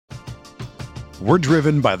We're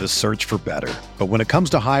driven by the search for better. But when it comes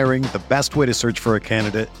to hiring, the best way to search for a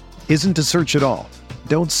candidate isn't to search at all.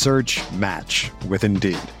 Don't search, match with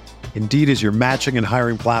Indeed. Indeed is your matching and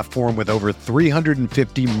hiring platform with over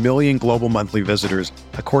 350 million global monthly visitors,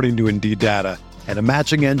 according to Indeed data, and a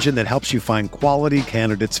matching engine that helps you find quality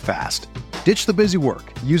candidates fast. Ditch the busy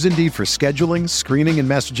work. Use Indeed for scheduling, screening, and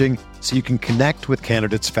messaging so you can connect with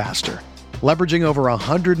candidates faster. Leveraging over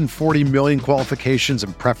 140 million qualifications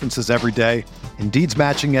and preferences every day, Indeed's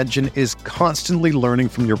matching engine is constantly learning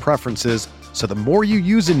from your preferences, so the more you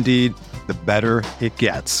use Indeed, the better it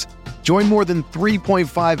gets. Join more than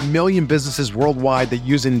 3.5 million businesses worldwide that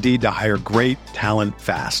use Indeed to hire great talent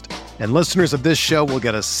fast. And listeners of this show will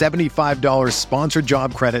get a $75 sponsored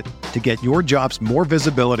job credit to get your jobs more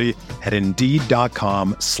visibility at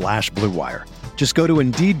Indeed.com/Blue Wire. Just go to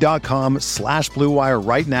Indeed.com/Blue Wire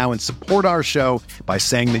right now and support our show by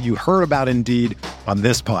saying that you heard about Indeed on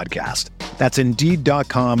this podcast. That's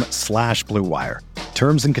Indeed.com/Blue Wire.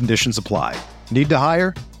 Terms and conditions apply. Need to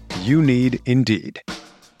hire? You need Indeed.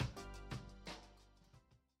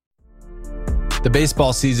 The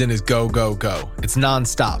baseball season is go, go, go. It's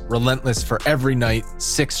nonstop, relentless for every night,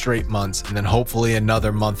 6 straight months, and then hopefully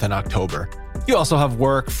another month in October. You also have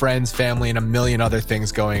work, friends, family, and a million other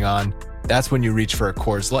things going on. That's when you reach for a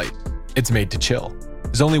Coors Light. It's made to chill.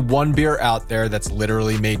 There's only one beer out there that's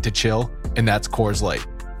literally made to chill, and that's Coors Light.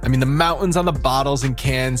 I mean, the mountains on the bottles and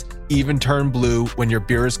cans even turn blue when your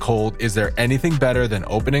beer is cold. Is there anything better than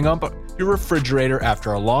opening up your refrigerator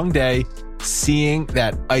after a long day, seeing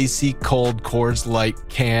that icy cold Coors Light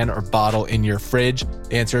can or bottle in your fridge?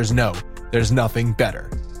 The answer is no. There's nothing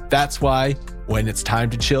better. That's why when it's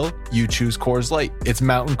time to chill, you choose Coors Light. It's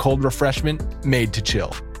mountain cold refreshment made to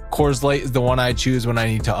chill. Coors Light is the one I choose when I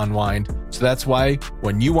need to unwind. So that's why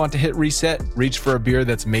when you want to hit reset, reach for a beer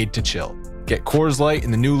that's made to chill. Get Coors Light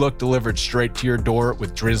in the new look delivered straight to your door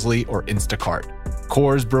with Drizzly or Instacart.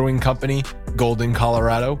 Coors Brewing Company, Golden,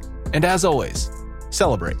 Colorado. And as always,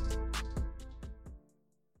 celebrate.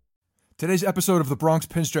 Today's episode of the Bronx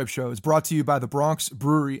Pinstripe Show is brought to you by the Bronx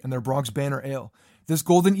Brewery and their Bronx Banner Ale. This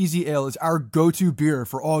Golden Easy Ale is our go-to beer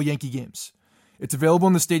for all Yankee games. It's available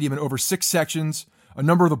in the stadium in over 6 sections, a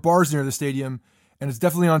number of the bars near the stadium, and it's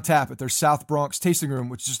definitely on tap at their South Bronx tasting room,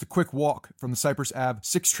 which is just a quick walk from the Cypress Ave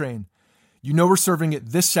 6 train. You know we're serving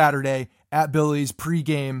it this Saturday at Billy's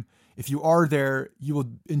pre-game. If you are there, you will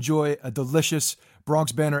enjoy a delicious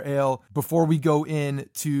Bronx Banner Ale before we go in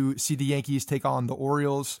to see the Yankees take on the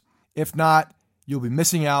Orioles. If not, you'll be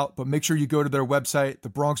missing out, but make sure you go to their website,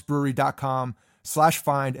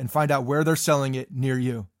 thebronxbrewery.com/find, and find out where they're selling it near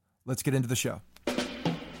you. Let's get into the show.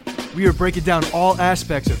 We are breaking down all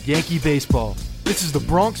aspects of Yankee baseball. This is the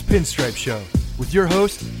Bronx Pinstripe Show with your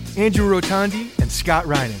hosts, Andrew Rotondi and Scott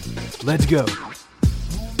Reinen. Let's go.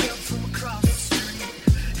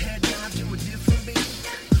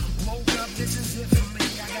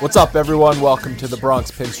 What's up, everyone? Welcome to the Bronx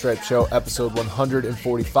Pinstripe Show, episode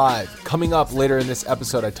 145. Coming up later in this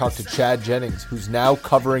episode, I talked to Chad Jennings, who's now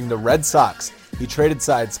covering the Red Sox. He traded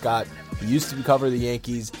sides, Scott. He used to cover the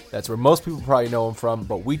Yankees. That's where most people probably know him from,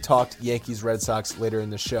 but we talked Yankees-Red Sox later in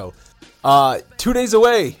the show. 2 days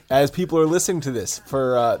away, as people are listening to this,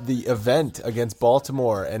 for the event against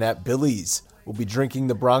Baltimore and at Billy's. We'll be drinking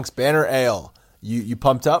the Bronx Banner Ale. You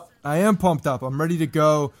pumped up? I am pumped up. I'm ready to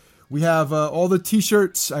go. We have all the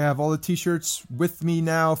T-shirts. I have all the T-shirts with me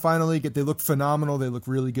now, finally. They look phenomenal. They look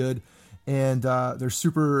really good. And they're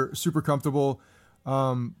super, super comfortable.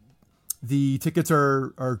 The tickets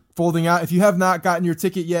are folding out. If you have not gotten your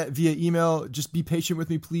ticket yet via email, just be patient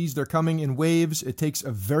with me, please. They're coming in waves. It takes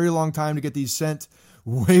a very long time to get these sent,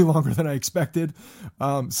 way longer than I expected.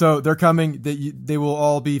 So they're coming. They will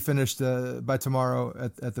all be finished by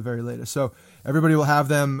tomorrow at the very latest. So everybody will have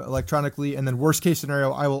them electronically. And then worst case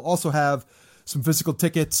scenario, I will also have some physical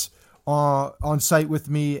tickets on site with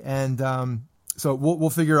me. And so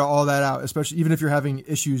we'll figure all that out, especially even if you're having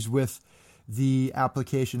issues with the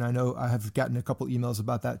application. I know I have gotten a couple emails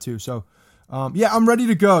about that too. So I'm ready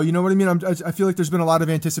to go. You know what I mean? I feel like there's been a lot of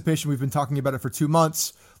anticipation. We've been talking about it for 2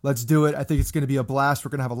 months. Let's do it. I think it's going to be a blast. We're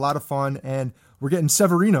going to have a lot of fun, and we're getting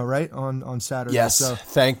Severino, right, on Saturday. Yes. So,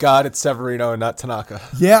 thank God it's Severino and not Tanaka.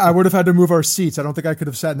 Yeah, I would have had to move our seats. I don't think I could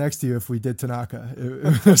have sat next to you if we did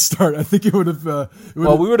Tanaka start. I think it would have. We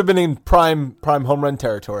would have been in prime home run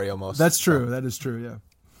territory almost. That's true. That is true. Yeah.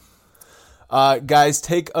 Guys,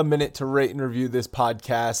 take a minute to rate and review this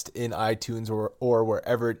podcast in iTunes or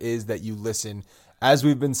wherever it is that you listen. As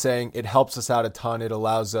we've been saying, it helps us out a ton. It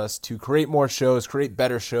allows us to create more shows, create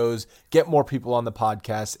better shows, get more people on the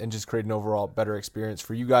podcast, and just create an overall better experience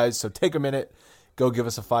for you guys. So take a minute, go give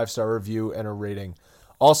us a 5-star review and a rating.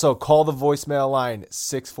 Also, call the voicemail line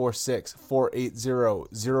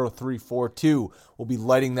 646-480-0342. We'll be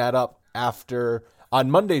lighting that up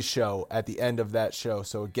on Monday's show at the end of that show.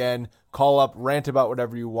 So again, call up, rant about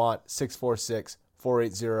whatever you want,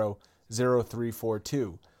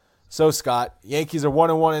 646-480-0342. So Scott, Yankees are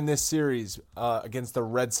 1-1 in this series against the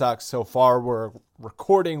Red Sox so far. We're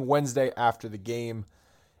recording Wednesday after the game.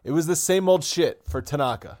 It was the same old shit for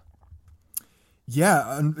Tanaka.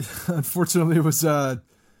 Yeah, unfortunately it was a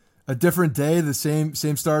different day, the same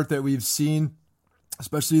start that we've seen,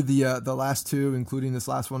 especially the last two, including this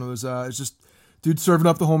last one. It's just dude serving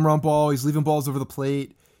up the home run ball. He's leaving balls over the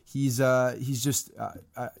plate. He's just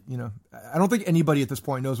I don't think anybody at this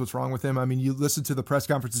point knows what's wrong with him. I mean, you listen to the press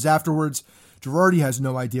conferences afterwards. Girardi has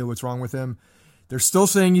no idea what's wrong with him. They're still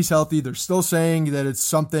saying he's healthy. They're still saying that it's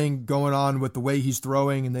something going on with the way he's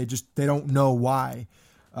throwing, and they don't know why.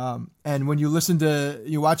 And when you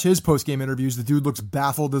watch his post-game interviews, the dude looks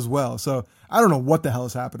baffled as well. So I don't know what the hell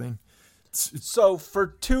is happening. So for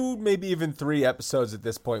 2, maybe even 3 episodes at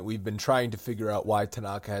this point, we've been trying to figure out why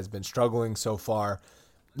Tanaka has been struggling so far.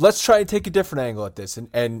 Let's try and take a different angle at this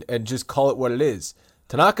and just call it what it is.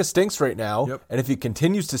 Tanaka stinks right now, Yep. And if he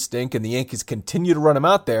continues to stink and the Yankees continue to run him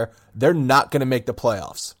out there, they're not going to make the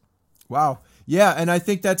playoffs. Wow. Yeah, and I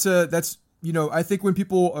think I think when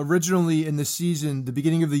people originally in the season, the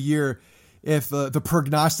beginning of the year, if the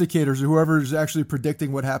prognosticators or whoever is actually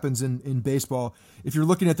predicting what happens in baseball, if you're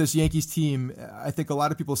looking at this Yankees team, I think a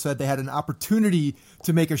lot of people said they had an opportunity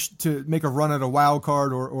to make a run at a wild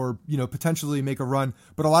card or potentially make a run,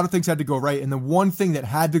 but a lot of things had to go right. And the one thing that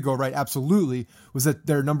had to go right absolutely was that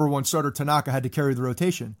their number one starter Tanaka had to carry the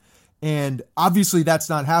rotation. And obviously that's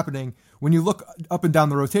not happening. When you look up and down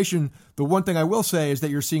the rotation, the one thing I will say is that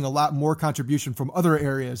you're seeing a lot more contribution from other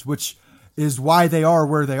areas, which is why they are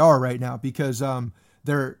where they are right now, because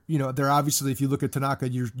they're obviously, if you look at Tanaka,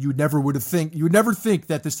 you would never think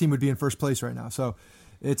that this team would be in first place right now. So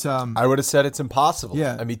it's I would have said it's impossible.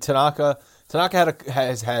 Yeah. I mean, Tanaka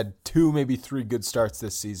has had 2, maybe 3 good starts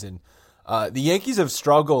this season. The Yankees have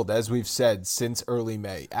struggled, as we've said, since early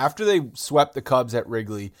May. After they swept the Cubs at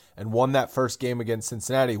Wrigley and won that first game against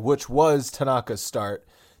Cincinnati, which was Tanaka's start,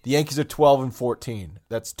 the Yankees are 12-14.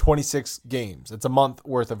 That's 26 games. That's a month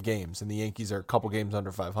worth of games, and the Yankees are a couple games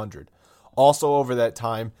under 500. Also over that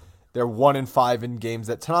time, they're 1-5 in games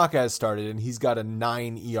that Tanaka has started, and he's got a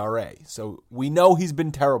 9 ERA. So we know he's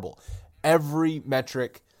been terrible. Every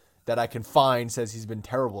metric that I can find says he's been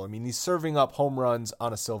terrible. I mean, he's serving up home runs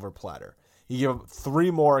on a silver platter. He gave up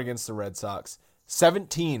 3 more against the Red Sox,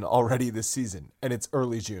 17 already this season, and it's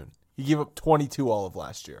early June. He gave up 22 all of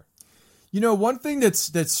last year. One thing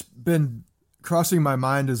that's been crossing my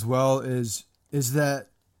mind as well is that,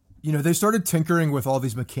 they started tinkering with all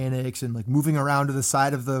these mechanics and like moving around to the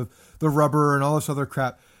side of the rubber and all this other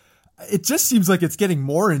crap. It just seems like it's getting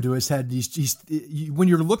more into his head. When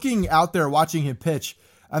you're looking out there watching him pitch,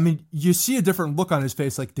 I mean, you see a different look on his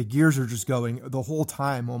face, like the gears are just going the whole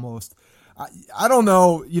time almost. I don't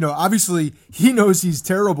know, obviously he knows he's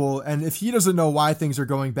terrible, and if he doesn't know why things are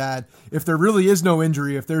going bad, if there really is no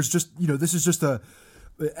injury, if there's just, this is just a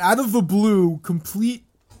out of the blue complete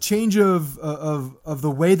change of the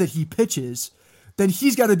way that he pitches, then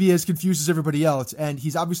he's got to be as confused as everybody else, and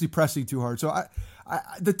he's obviously pressing too hard. So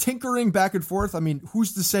the tinkering back and forth, I mean,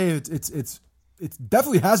 who's to say it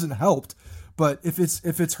definitely hasn't helped, but if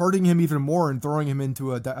it's hurting him even more and throwing him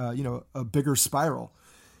into a bigger spiral.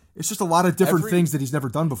 It's just a lot of different things that he's never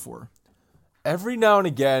done before. Every now and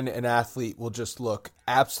again, an athlete will just look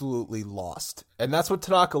absolutely lost. And that's what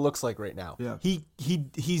Tanaka looks like right now. Yeah.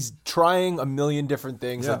 He's trying a million different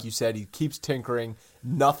things. Yeah. Like you said, he keeps tinkering.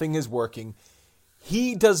 Nothing is working.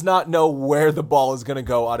 He does not know where the ball is going to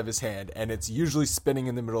go out of his hand, and it's usually spinning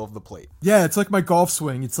in the middle of the plate. Yeah, it's like my golf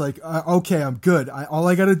swing. It's like, okay, I'm good. All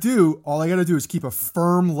I got to do is keep a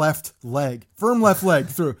firm left leg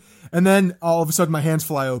through. And then all of a sudden my hands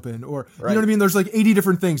fly open, or right. You know what I mean? There's like 80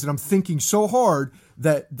 different things, and I'm thinking so hard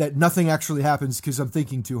that nothing actually happens because I'm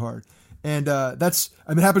thinking too hard. And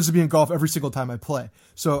it happens to be in golf every single time I play.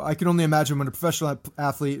 So I can only imagine when a professional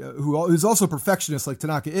athlete who is also a perfectionist like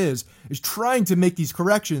Tanaka is trying to make these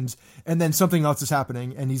corrections, and then something else is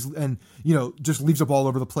happening, and just leaves the ball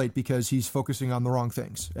over the plate because he's focusing on the wrong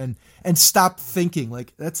things. And stop thinking.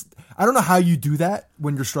 Like I don't know how you do that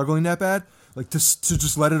when you're struggling that bad. Like to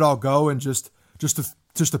just let it all go and just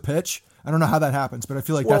to pitch. I don't know how that happens, but I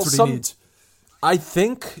feel like that's what he needs. I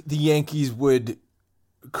think the Yankees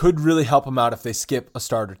could really help him out if they skip a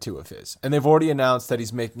start or 2 of his. And they've already announced that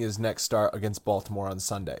he's making his next start against Baltimore on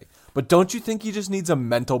Sunday. But don't you think he just needs a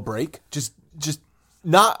mental break? Just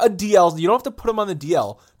Not a DL. You don't have to put him on the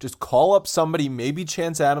DL. Just call up somebody, maybe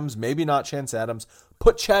Chance Adams, maybe not Chance Adams.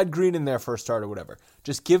 Put Chad Green in there for a start or whatever.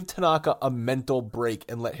 Just give Tanaka a mental break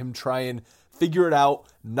and let him try and figure it out,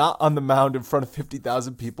 not on the mound in front of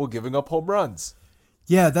 50,000 people giving up home runs.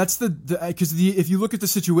 Yeah, that's because if you look at the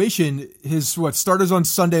situation, his start is on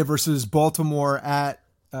Sunday versus Baltimore at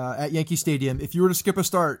Yankee Stadium. If you were to skip a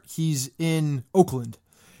start, he's in Oakland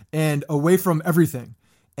and away from everything.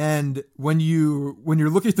 And when you're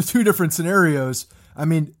looking at the two different scenarios, I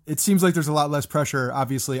mean, it seems like there's a lot less pressure,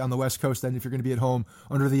 obviously, on the West Coast than if you're going to be at home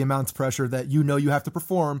under the amount of pressure that you have to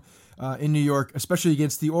perform in New York, especially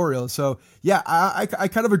against the Orioles. So, yeah, I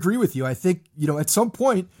kind of agree with you. I think, at some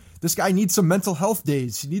point, this guy needs some mental health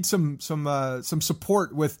days. He needs some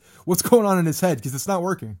support with what's going on in his head because it's not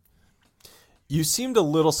working. You seemed a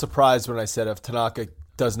little surprised when I said if Tanaka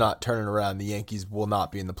does not turn it around, the Yankees will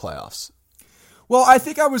not be in the playoffs. Well, I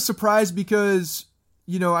think I was surprised because,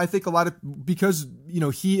 I think he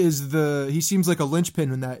seems like a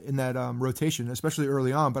linchpin in that rotation, especially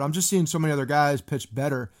early on. But I'm just seeing so many other guys pitch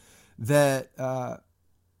better that,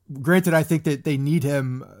 granted, I think that they need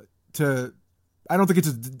him to. I don't think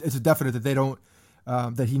it's a definite that they don't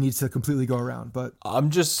that he needs to completely go around. But I'm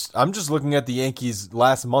just looking at the Yankees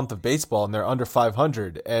last month of baseball and they're under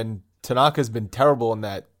 500, and Tanaka's been terrible in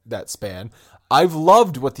that span. I've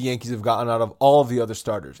loved what the Yankees have gotten out of all of the other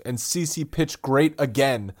starters, and CeCe pitched great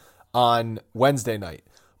again on Wednesday night.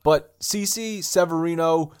 But CeCe,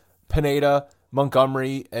 Severino, Pineda,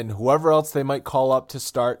 Montgomery, and whoever else they might call up to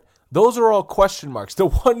start, those are all question marks. The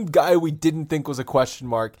one guy we didn't think was a question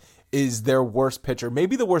mark is their worst pitcher,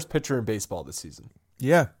 maybe the worst pitcher in baseball this season.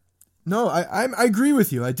 Yeah. No, I agree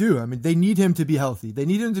with you. I do. I mean, they need him to be healthy. They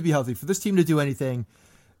need him to be healthy. For this team to do anything,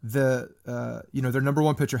 their number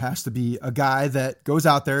one pitcher has to be a guy that goes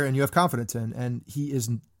out there and you have confidence in, and he is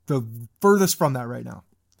the furthest from that right now.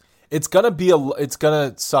 It's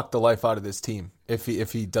gonna suck the life out of this team if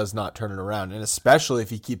he does not turn it around, and especially if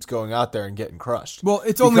he keeps going out there and getting crushed. Well,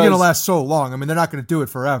 it's only going to last so long. I mean, they're not going to do it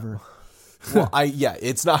forever. Well,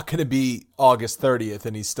 it's not going to be August 30th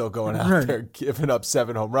and he's still going out there giving up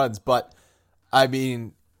 7 home runs. But I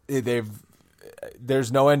mean,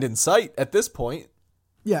 there's no end in sight at this point.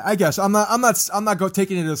 Yeah, I guess I'm not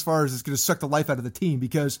taking it as far as it's going to suck the life out of the team,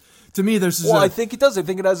 because to me I think it does. I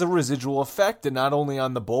think it has a residual effect, and not only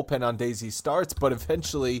on the bullpen on days he starts, but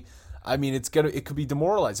eventually, I mean, it could be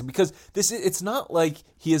demoralizing, because it's not like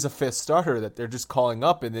he is a fifth starter that they're just calling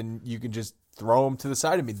up and then you can just throw him to the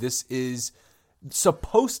side. I mean, this is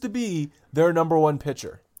supposed to be their number one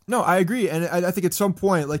pitcher. No, I agree. And I think at some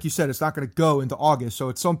point, like you said, it's not going to go into August. So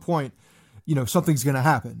at some point, something's going to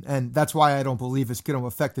happen. And that's why I don't believe it's going to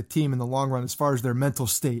affect the team in the long run as far as their mental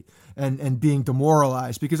state and being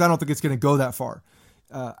demoralized, because I don't think it's going to go that far.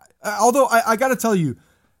 Although I got to tell you,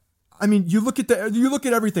 I mean, you look at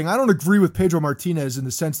everything. I don't agree with Pedro Martinez in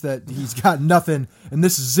the sense that he's got nothing and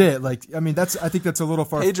this is it. Like, I mean, I think that's a little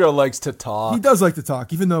far. Pedro likes to talk. He does like to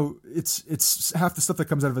talk, even though it's half the stuff that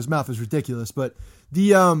comes out of his mouth is ridiculous. But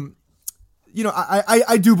I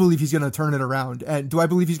do believe he's going to turn it around. And do I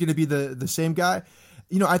believe he's going to be the same guy?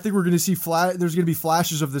 I think we're going to see there's going to be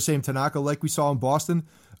flashes of the same Tanaka like we saw in Boston.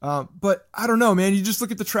 But I don't know, man. You just look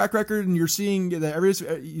at the track record and you're seeing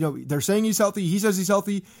that they're saying he's healthy. He says he's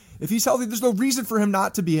healthy. If he's healthy, there's no reason for him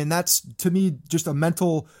not to be. And that's, to me, just a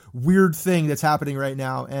mental weird thing that's happening right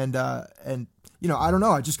now. And I don't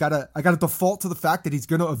know. I gotta default to the fact that he's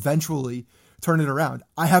going to eventually turn it around.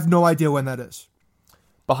 I have no idea when that is.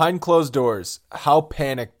 Behind closed doors, how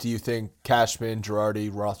panicked do you think Cashman,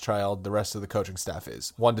 Girardi, Rothschild, the rest of the coaching staff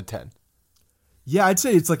is? 1 to 10. Yeah, I'd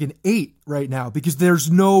say it's like an 8 right now, because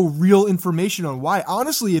there's no real information on why.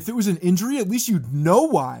 Honestly, if it was an injury, at least you'd know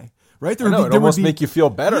why, right? It would almost make you feel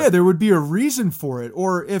better. Yeah, there would be a reason for it.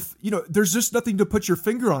 Or if, there's just nothing to put your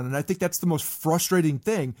finger on. And I think that's the most frustrating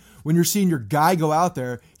thing when you're seeing your guy go out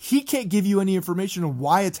there. He can't give you any information on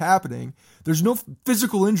why it's happening. There's no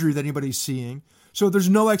physical injury that anybody's seeing. So there's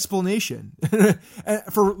no explanation. And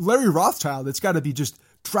for Larry Rothschild, it's got to be just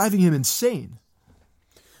driving him insane.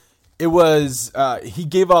 It was, he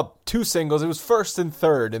gave up 2 singles. It was first and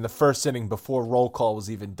third in the first inning before roll call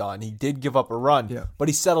was even done. He did give up a run, but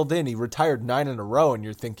he settled in. He retired 9 in a row, and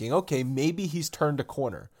you're thinking, okay, maybe he's turned a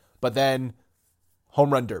corner. But then,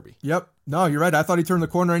 home run derby. Yep. No, you're right. I thought he turned the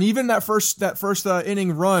corner. And even that first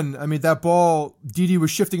inning run, I mean, that ball, Didi was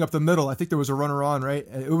shifting up the middle. I think there was a runner on, right?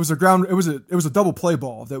 It was a double play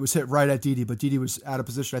ball that was hit right at Didi, but Didi was out of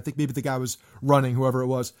position. I think maybe the guy was running, whoever it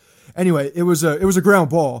was. Anyway, it was a ground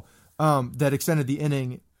ball that extended the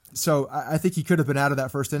inning. So I think he could have been out of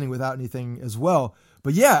that first inning without anything as well.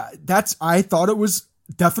 But yeah, I thought it was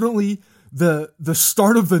definitely the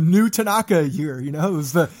start of the new Tanaka year. It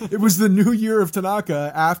was the new year of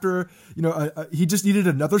Tanaka after he just needed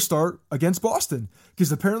another start against Boston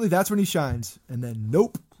because apparently that's when he shines. And then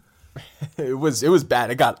nope. It was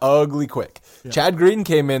bad. It got ugly quick. Yeah. Chad Green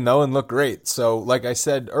came in though and looked great. So like I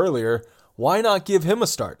said earlier, why not give him a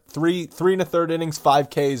start? Three and a third innings, 5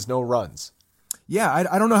 Ks, no runs. Yeah,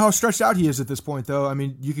 I don't know how stretched out he is at this point, though. I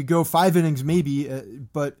mean, you could go 5 innings maybe,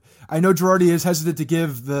 but I know Girardi is hesitant to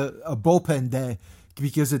give a bullpen day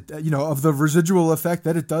because of the residual effect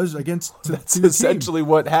that it does against. That's essentially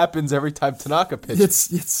what happens every time Tanaka pitches.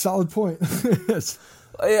 It's a solid point. Yes.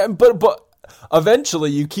 But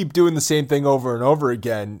eventually you keep doing the same thing over and over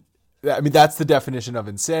again. I mean, that's the definition of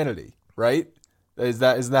insanity, right? Isn't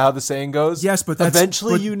that how the saying goes? Yes, but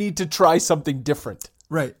you need to try something different,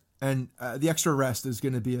 right? And the extra rest is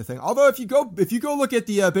going to be a thing. Although if you go look at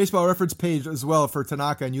the Baseball Reference page as well for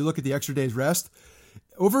Tanaka, and you look at the extra days rest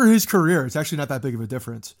over his career, it's actually not that big of a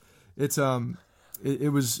difference.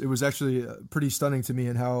 It was actually pretty stunning to me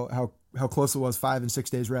and how close it was, 5 and 6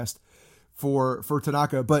 days rest for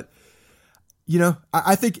Tanaka. But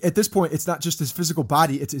I think at this point it's not just his physical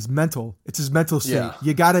body; it's his mental. It's his mental state. Yeah.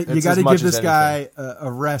 You gotta give this guy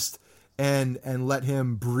a rest. And let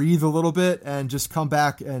him breathe a little bit and just come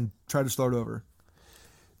back and try to start over.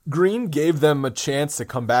 Green gave them a chance to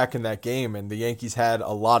come back in that game, and the Yankees had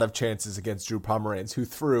a lot of chances against Drew Pomeranz, who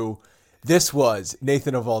threw.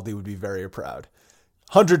 Nathan Eovaldi would be very proud.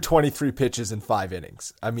 123 pitches in 5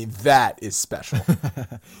 innings. I mean, that is special.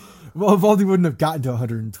 Well, Eovaldi wouldn't have gotten to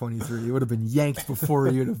 123. He would have been yanked before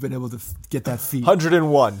he would have been able to get that feat.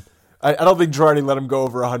 101. I don't think Girardi let him go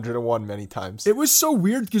over 101 many times. It was so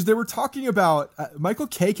weird because they were talking about Michael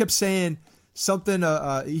Kay kept saying something.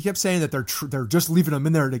 He kept saying that they're just leaving him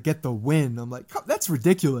in there to get the win. I'm like, that's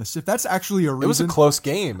ridiculous. If that's actually a reason, it was a close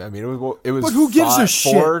game. I mean, it was. But who gives a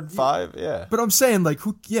shit? 4-5, yeah. But I'm saying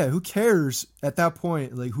who cares at that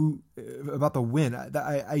point? About the win?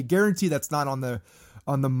 I guarantee that's not on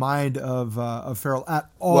the mind of Farrell at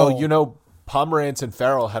all. Well, Pomeranz and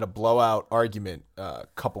Farrell had a blowout argument a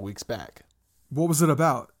couple weeks back. What was it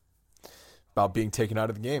about? About being taken out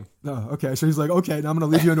of the game. Oh, okay. So he's like, okay, now I'm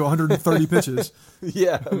going to leave you into 130 pitches.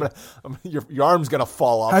 Yeah, your arm's going to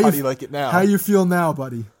fall off. How do you like it now? How you feel now,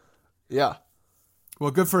 buddy? Yeah.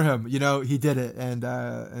 Well, good for him. He did it,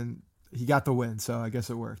 and he got the win, so I guess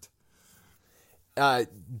it worked.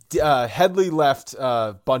 Headley left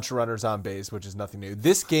a bunch of runners on base, which is nothing new.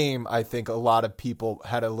 This game, I think a lot of people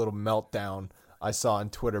had a little meltdown I saw on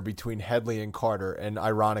Twitter between Headley and Carter, and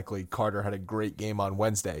ironically, Carter had a great game on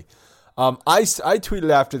Wednesday. I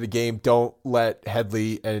tweeted after the game, don't let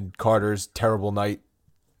Headley and Carter's terrible night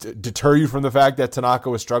deter you from the fact that Tanaka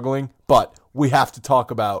was struggling, but we have to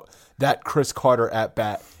talk about that Chris Carter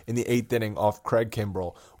at-bat in the 8th inning off Craig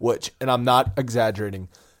Kimbrell, which, and I'm not exaggerating,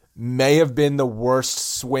 may have been the worst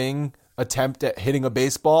swing attempt at hitting a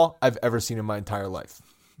baseball I've ever seen in my entire life.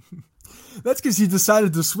 That's because he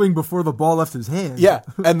decided to swing before the ball left his hand. Yeah,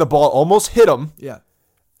 and the ball almost hit him. Yeah.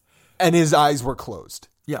 And his eyes were closed.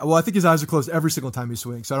 Yeah, well, I think his eyes are closed every single time he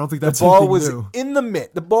swings, so I don't think that's the ball anything was new. In the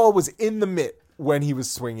mitt. The ball was in the mitt when he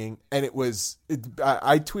was swinging, and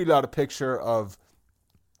I tweeted out a picture of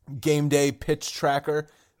Game Day pitch tracker.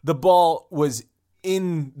 The ball was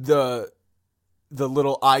in the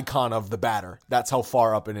little icon of the batter. That's how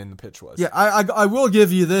far up and in the pitch was. Yeah, I will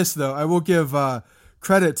give you this, though. I will give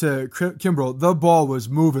credit to Kimbrell. The ball was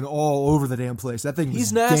moving all over the damn place. That thing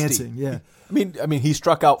was dancing. Yeah. I mean, he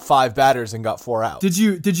struck out 5 batters and got 4 out. Did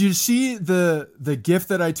you see the GIF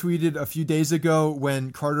that I tweeted a few days ago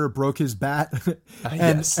when Carter broke his bat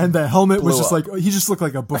yes. and the helmet was just he just looked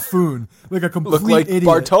like a buffoon, like a complete looked like idiot.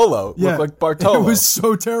 Bartolo. Yeah. Looked like Bartolo. It was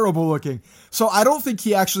so terrible looking. So I don't think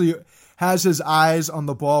he actually has his eyes on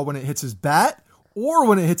the ball when it hits his bat or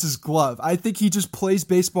when it hits his glove. I think he just plays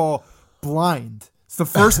baseball blind. It's the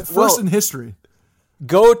first in history.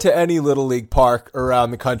 Go to any Little League park around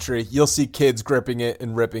the country. You'll see kids gripping it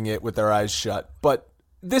and ripping it with their eyes shut. But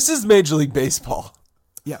this is Major League Baseball.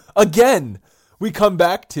 Yeah. Again, we come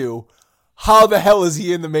back to how the hell is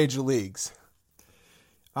he in the major leagues?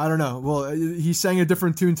 I don't know. Well, he sang a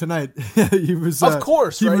different tune tonight. He was, of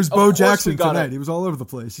course, he right? was Bo Jackson tonight. He was all over the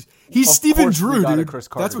place. He's Stephen Drew, dude.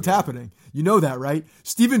 That's what's happening. You know that, right?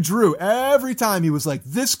 Stephen Drew. Every time he was like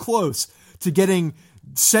this close to getting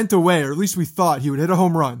sent away, or at least we thought he would hit a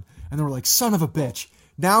home run, and then we're like, son of a bitch.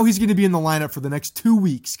 Now he's going to be in the lineup for the next 2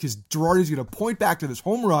 weeks because Girardi's going to point back to this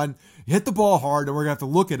home run, hit the ball hard, and we're going to have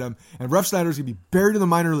to look at him, and Ref Snyder's going to be buried in the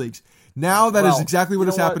minor leagues. Now that is exactly what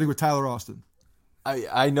is happening with Tyler Austin.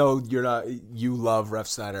 I know you love Ref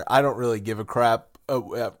Snyder. I don't really give a crap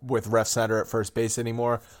with Ref Snyder at first base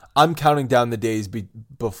anymore. I'm counting down the days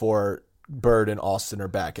before Bird and Austin are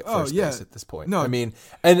back at first base at this point. No, I mean,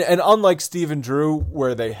 and unlike Steve and Drew,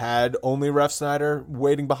 where they had only Ref Snyder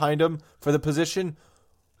waiting behind him for the position,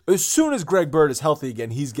 as soon as Greg Bird is healthy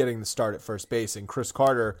again, he's getting the start at first base, and Chris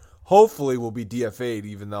Carter hopefully will be DFA'd,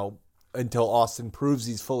 even though until Austin proves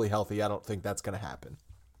he's fully healthy, I don't think that's going to happen.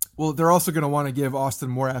 Well, they're also going to want to give Austin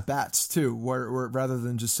more at-bats, too, where rather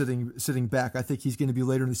than just sitting back. I think he's going to be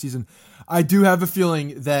later in the season. I do have a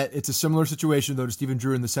feeling that it's a similar situation, though, to Stephen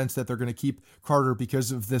Drew in the sense that they're going to keep Carter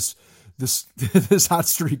because of this hot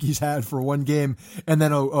streak he's had for one game, and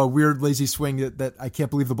then a weird lazy swing that I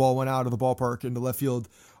can't believe the ball went out of the ballpark into left field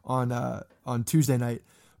on Tuesday night.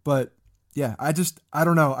 But, yeah, I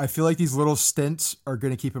don't know. I feel like these little stints are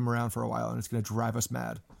going to keep him around for a while, and it's going to drive us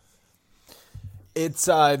mad. It's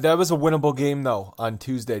that was a winnable game though on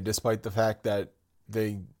Tuesday, despite the fact that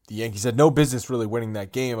the Yankees had no business really winning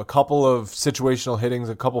that game. A couple of situational hittings,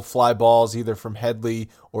 a couple fly balls, either from Headley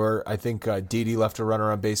or I think Didi left a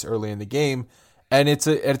runner on base early in the game, and it's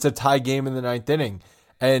a tie game in the ninth inning.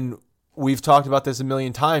 And we've talked about this a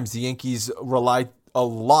million times. The Yankees relied a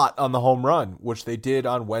lot on the home run, which they did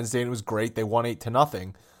on Wednesday, and it was great. They won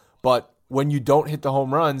 8-0. But when you don't hit the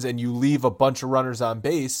home runs and you leave a bunch of runners on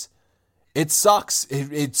base, it sucks.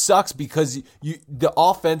 It sucks because the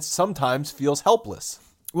offense sometimes feels helpless.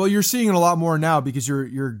 Well, you're seeing it a lot more now because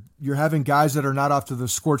you're having guys that are not off to the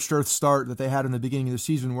scorched earth start that they had in the beginning of the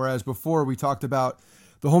season. Whereas before we talked about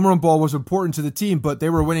the home run ball was important to the team, but they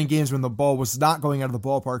were winning games when the ball was not going out of the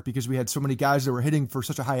ballpark because we had so many guys that were hitting for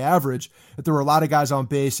such a high average that there were a lot of guys on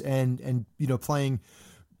base and playing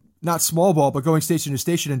not small ball but going station to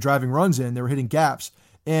station and driving runs in. They were hitting gaps.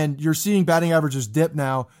 And you're seeing batting averages dip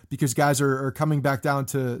now because guys are coming back down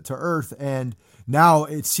to earth. And now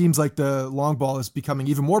it seems like the long ball is becoming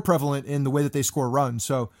even more prevalent in the way that they score runs.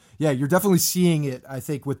 So, yeah, you're definitely seeing it, I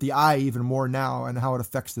think, with the eye even more now and how it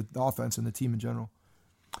affects the offense and the team in general.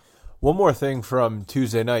 One more thing from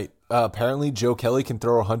Tuesday night. Apparently, Joe Kelly can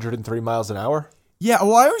throw 103 miles an hour. Yeah,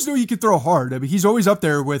 well, I always knew he could throw hard. I mean, he's always up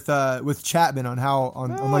there with Chapman on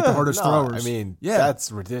like the hardest throwers. I mean,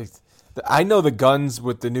 that's ridiculous. I know the guns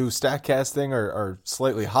with the new StatCast thing are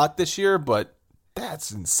slightly hot this year, but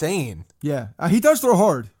that's insane. Yeah, he does throw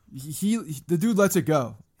hard. The dude lets it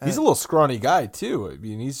go. He's a little scrawny guy too. I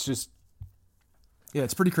mean, he's just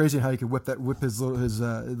it's pretty crazy how he could whip his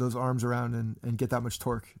those arms around and get that much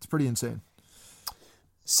torque. It's pretty insane.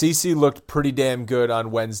 CeCe looked pretty damn good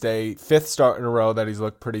on Wednesday. 5th start in a row that he's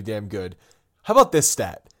looked pretty damn good. How about this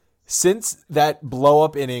stat? Since that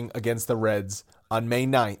blow-up inning against the Reds on May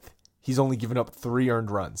 9th, he's only given up 3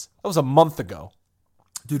 earned runs. That was a month ago.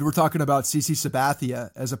 Dude, we're talking about CeCe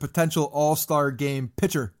Sabathia as a potential all-star game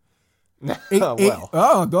pitcher. You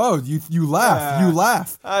laugh. You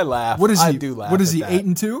laugh. I laugh. What is he? I do laugh. What is he? That.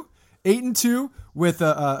 8-2? 8-2 with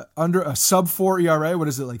under a sub-4 ERA. What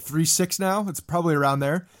is it, like 3.6 now? It's probably around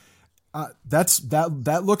there.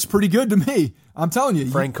 That looks pretty good to me. I'm telling you.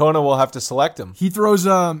 Francona will have to select him. He throws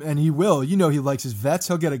and he will. You know he likes his vets.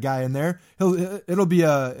 He'll get a guy in there. It'll be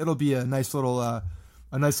a nice little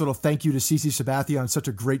thank you to CeCe Sabathia on such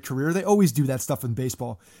a great career. They always do that stuff in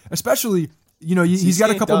baseball, especially he's got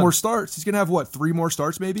a couple more starts. He's gonna have 3 more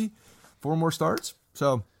starts, maybe 4 more starts.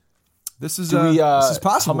 So this is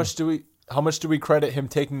possible. How much do we credit him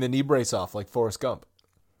taking the knee brace off like Forrest Gump?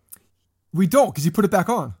 We don't, because he put it back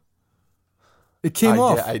on. It came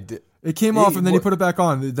off. It came off, and then he put it back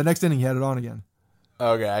on. The next inning, he had it on again.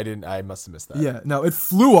 Okay, I didn't. I must have missed that. Yeah, no, it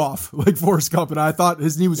flew off like Forrest Gump, and I thought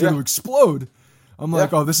his knee was going to explode. I'm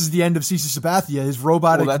like, oh, this is the end of CeCe Sabathia. His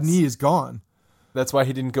robotic knee is gone. That's why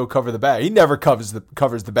he didn't go cover the bag. He never covers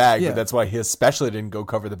the bag, but that's why he especially didn't go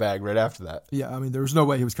cover the bag right after that. Yeah, I mean, there was no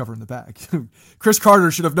way he was covering the bag. Chris Carter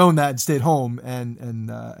should have known that and stayed home and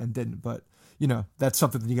didn't. But that's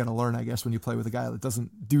something that you got to learn, I guess, when you play with a guy that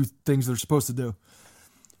doesn't do things they're supposed to do.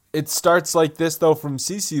 It starts like this, though, from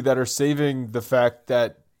CeCe that are saving the fact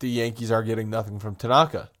that the Yankees are getting nothing from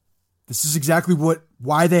Tanaka. This is exactly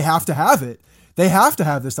why they have to have it. They have to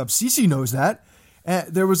have this stuff. CeCe knows that.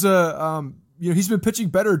 There was he's been pitching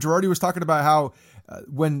better. Girardi was talking about how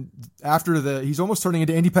he's almost turning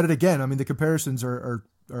into Andy Pettitte again. I mean, the comparisons are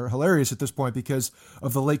hilarious at this point because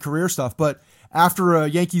of the late career stuff. But after a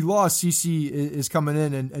Yankee loss, CeCe is coming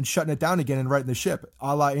in and shutting it down again and righting the ship,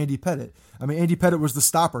 a la Andy Pettitte. I mean, Andy Pettitte was the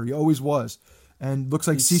stopper. He always was. And looks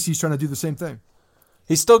like CeCe's trying to do the same thing.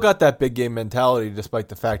 He's still got that big game mentality despite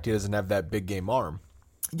the fact he doesn't have that big game arm.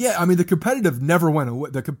 Yeah, I mean, the competitive never went away.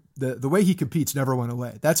 The way he competes never went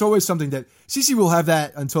away. That's always something that CeCe will have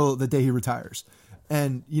that until the day he retires.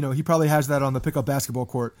 And, he probably has that on the pickup basketball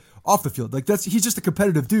court off the field. Like he's just a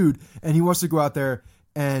competitive dude and he wants to go out there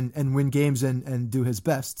and win games and do his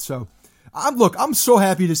best. So I'm so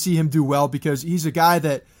happy to see him do well, because he's a guy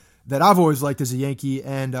that I've always liked as a Yankee.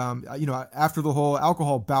 And, after the whole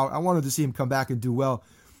alcohol bout, I wanted to see him come back and do well.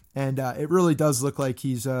 And it really does look like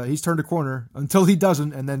he's turned a corner, until he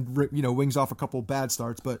doesn't, and then wings off a couple bad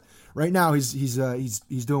starts. But right now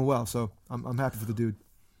he's doing well, so I'm happy for the dude.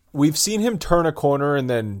 We've seen him turn a corner and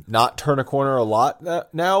then not turn a corner a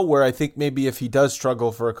lot now, where I think maybe if he does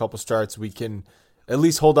struggle for a couple starts, we can at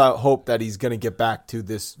least hold out hope that he's going to get back to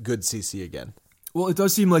this good CC again. Well, it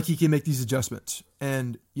does seem like he can make these adjustments,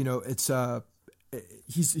 and it's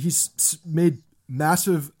he's made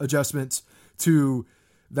massive adjustments to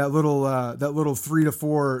that little 3 to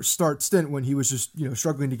 4 start stint when he was just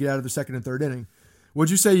struggling to get out of the second and third inning. Would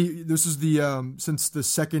you say this is the since the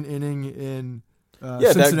second inning in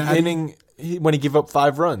Cincinnati? That inning when he gave up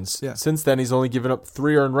 5 runs. Yeah. Since then, he's only given up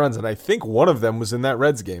 3 earned runs, and I think one of them was in that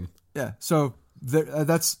Reds game. Yeah, so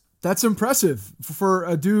that's impressive for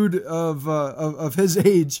a dude of his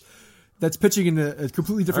age that's pitching in a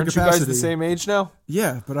completely different capacity. Aren't you guys the same age now?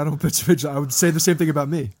 Yeah, but I don't pitch. I would say the same thing about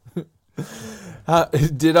me.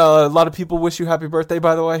 Did a lot of people wish you happy birthday,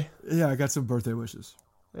 by the way? Yeah, I got some birthday wishes.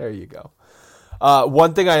 There you go.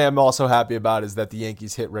 One thing I am also happy about is that the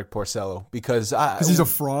Yankees hit Rick Porcello, because he's a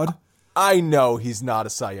fraud. I know he's not a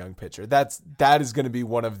Cy Young pitcher. That is going to be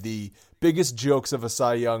one of the biggest jokes of a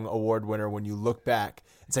Cy Young award winner when you look back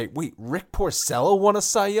and say, wait, Rick Porcello won a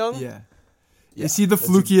Cy Young? Yeah. Is he the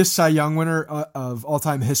flukiest Cy Young winner of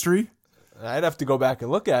all-time history? I'd have to go back and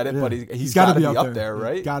look at it, but he's got to be up there,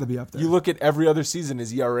 right? He's got to be up there. You look at every other season,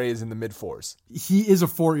 his ERA is in the mid-4s. He is a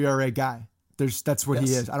 4 ERA guy. That's what he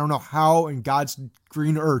is. I don't know how in God's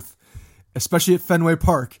green earth, especially at Fenway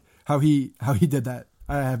Park, how he did that.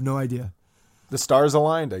 I have no idea. The stars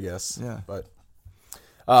aligned, I guess. Yeah. But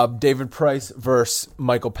David Price versus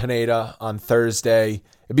Michael Pineda on Thursday.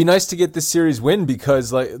 It'd be nice to get this series win, because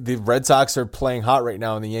the Red Sox are playing hot right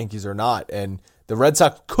now and the Yankees are not. And the Red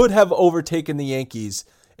Sox could have overtaken the Yankees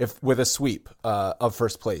with a sweep of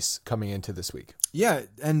first place coming into this week. Yeah,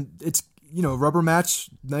 and it's rubber match,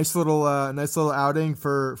 nice little outing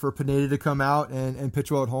for Pineda to come out and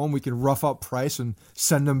pitch well at home. We can rough up Price and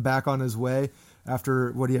send him back on his way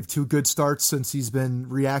after he have 2 good starts since he's been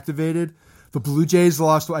reactivated. The Blue Jays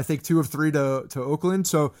lost, I think, 2 of 3 to Oakland,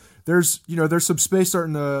 so there's some space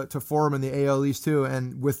starting to form in the AL East too,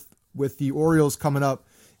 and with the Orioles coming up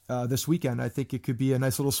this weekend, I think it could be a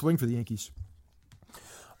nice little swing for the Yankees.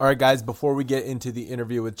 All right, guys, before we get into the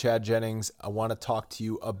interview with Chad Jennings, I want to talk to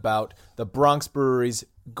you about the Bronx Brewery's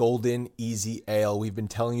Golden Easy Ale. We've been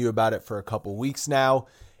telling you about it for a couple weeks now.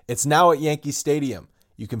 It's now at Yankee Stadium.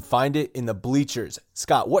 You can find it in the bleachers.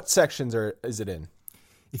 Scott, what sections is it in?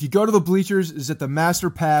 If you go to the bleachers, it's at the Master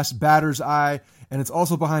Pass, Batter's Eye, and it's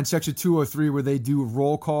also behind Section 203 where they do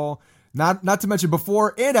roll call. Not to mention,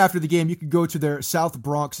 before and after the game, you can go to their South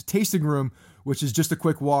Bronx tasting room, which is just a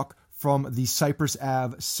quick walk from the Cypress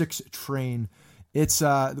Ave 6 train. It's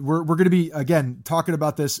we're going to be, again, talking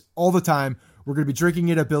about this all the time. We're going to be drinking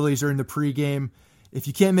it at Billy's during the pregame. If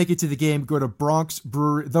you can't make it to the game, go to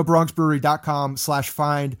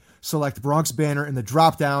thebronxbrewery.com/find, select Bronx banner in the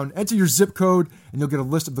drop down, enter your zip code, and you'll get a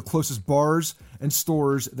list of the closest bars and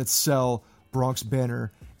stores that sell Bronx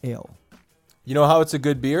Banner Ale. You know how it's a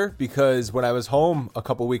good beer? Because when I was home a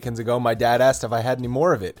couple weekends ago, my dad asked if I had any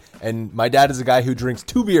more of it. And my dad is a guy who drinks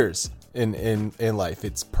 2 beers in life.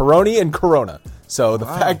 It's Peroni and Corona. So the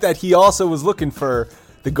fact that he also was looking for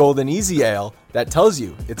the Golden Easy Ale, that tells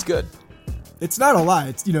you it's good. It's not a lie.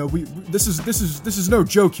 It's this is no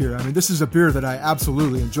joke here. I mean, this is a beer that I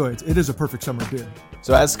absolutely enjoy. It is a perfect summer beer.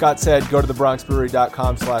 So as Scott said, go to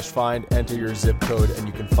thebronxbrewery.com/find, enter your zip code, and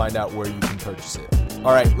you can find out where you can purchase it.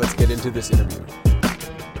 All right, let's get into this interview.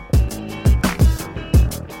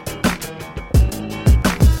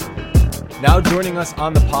 Now joining us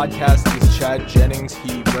on the podcast is Chad Jennings.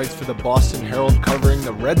 He writes for the Boston Herald covering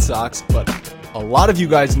the Red Sox, but a lot of you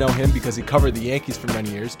guys know him because he covered the Yankees for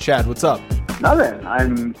many years. Chad, what's up? Nothing.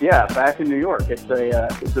 I'm back in New York. It's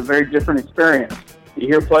a very different experience.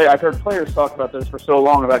 I've heard players talk about this for so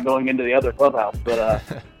long about going into the other clubhouse, but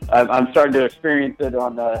I'm starting to experience it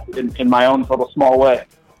in my own little small way.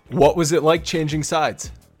 What was it like changing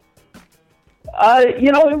sides?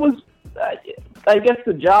 It was. I guess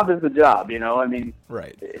the job is the job. I mean,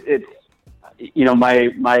 right. It's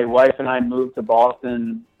my wife and I moved to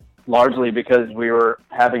Boston largely because we were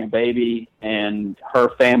having a baby, and her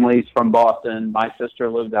family's from Boston. My sister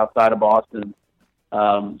lives outside of Boston,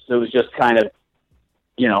 so it was just kind of,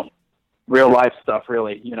 real life stuff.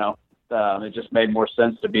 Really, it just made more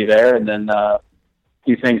sense to be there. And then a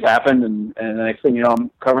few things happened, and the next thing you know,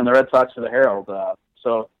 I'm covering the Red Sox for the Herald.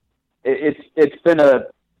 So it's kind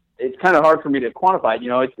of hard for me to quantify. You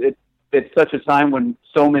know, it's such a time when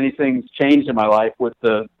so many things changed in my life with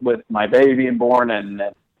my baby being born and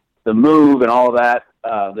the move and all of that,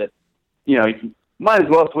 that, you know, you might as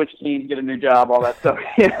well switch teams, get a new job, all that stuff.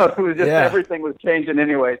 You know, it was just everything was changing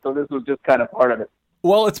anyway. So this was just kind of part of it.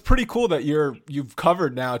 Well, it's pretty cool that you've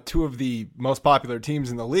covered now two of the most popular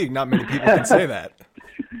teams in the league. Not many people can say that.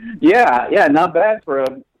 Yeah, not bad for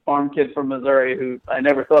a farm kid from Missouri who I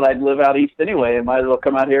never thought I'd live out east anyway. I might as well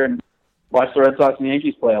come out here and watch the Red Sox and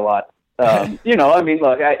Yankees play a lot. You know, I mean,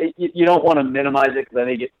 look, you don't want to minimize it because I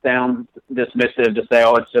think it sounds dismissive to say,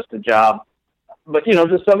 oh, it's just a job. But, you know,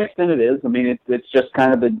 to some extent it is. I mean, it's just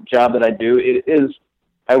kind of the job that I do. It is,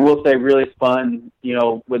 I will say, really fun, you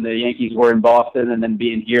know, when the Yankees were in Boston and then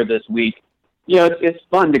being here this week. You know, it's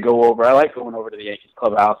fun to go over. I like going over to the Yankees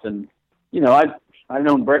clubhouse. And, you know, I've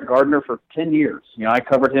known Brett Gardner for 10 years. You know, I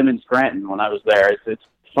covered him in Scranton when I was there. It's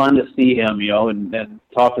fun to see him, you know, and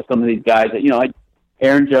talk to some of these guys. That, you know,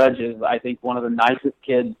 Aaron Judge is, I think, one of the nicest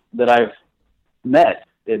kids that I've met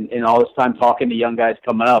in all this time talking to young guys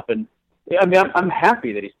coming up. And, I mean, I'm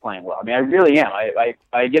happy that he's playing well. I mean, I really am.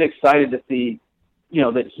 I get excited to see, you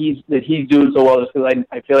know, that he's doing so well, just because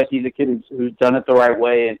I feel like he's a kid who's done it the right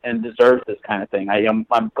way and deserves this kind of thing.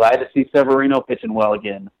 I'm glad to see Severino pitching well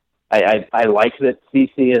again. I like that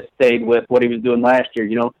CC has stayed with what he was doing last year.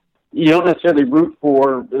 You know, you don't necessarily root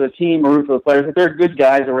for the team or root for the players, but there are good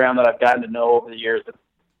guys around that I've gotten to know over the years,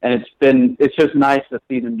 and it's just nice to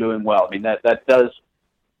see them doing well. I mean, that does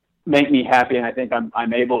make me happy, and I think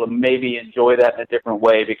I'm able to maybe enjoy that in a different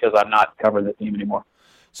way because I'm not covering the team anymore.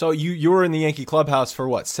 So you were in the Yankee clubhouse for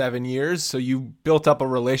what, 7 years? So you built up a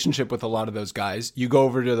relationship with a lot of those guys. You go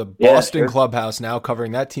over to the Boston clubhouse now,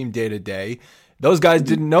 covering that team day to day. Those guys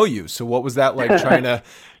didn't know you. So what was that like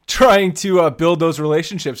trying to build those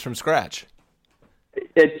relationships from scratch?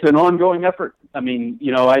 It's an ongoing effort. I mean,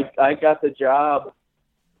 you know, I got the job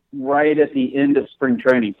right at the end of spring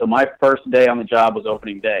training. So my first day on the job was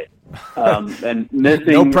opening day. And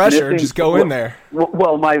no pressure, just go in there.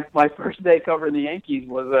 Well, my first day covering the Yankees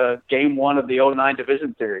was game 1 of the 2009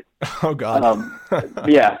 division series. Oh God.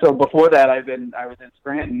 Yeah. So before that, I was in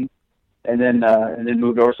Scranton and then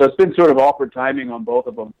moved over. So it's been sort of awkward timing on both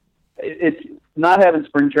of them. It's not having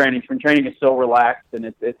spring training. Spring training is so relaxed, and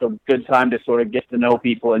it's a good time to sort of get to know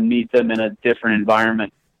people and meet them in a different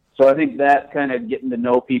environment. So I think that kind of getting to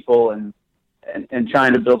know people and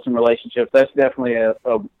trying to build some relationships, that's definitely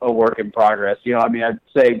a work in progress. You know, I mean, I'd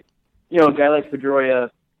say, you know, a guy like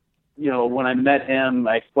Pedroia, you know, when I met him,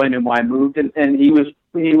 I explained to him why I moved, and he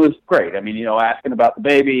was great. I mean, you know, asking about the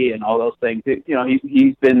baby and all those things. You know,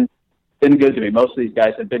 he's been good to me. Most of these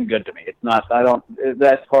guys have been good to me. It's not,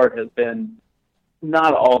 that part has been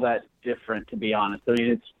not all that different, to be honest. I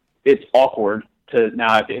mean, it's awkward to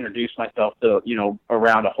now have to introduce myself to, you know,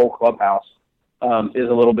 around a whole clubhouse, is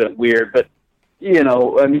a little bit weird. But, you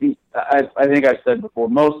know, I mean, I think I've said before,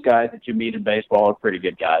 most guys that you meet in baseball are pretty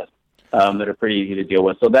good guys, that are pretty easy to deal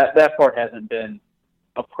with. So that part hasn't been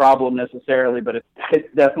a problem necessarily, but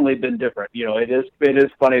it's definitely been different. You know, it is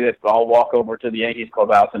funny that I'll walk over to the Yankees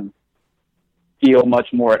clubhouse and feel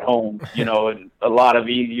much more at home, you know, and a lot of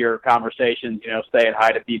easier conversations, you know, saying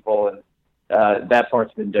hi to people, and that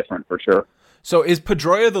part's been different for sure. So is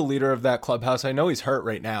Pedroia the leader of that clubhouse? I know he's hurt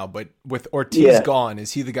right now, but with Ortiz gone,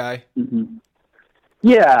 is he the guy? Mm-hmm.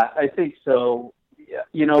 Yeah, I think so. Yeah.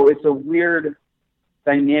 You know, it's a weird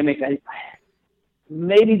dynamic.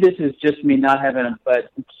 Maybe this is just me not having a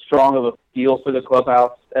strong of a feel for the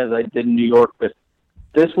clubhouse as I did in New York, but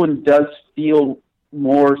this one does feel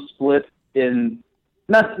more split in,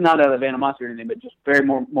 not out of animosity or anything, but just very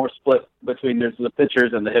more split between there's the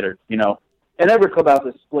pitchers and the hitters, you know. And every clubhouse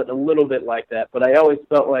is split a little bit like that, but I always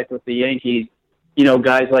felt like with the Yankees, you know,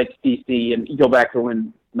 guys like CC, and you go back to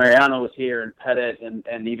when Mariano was here, and Pettit,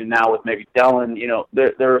 and even now with maybe Dellin, you know,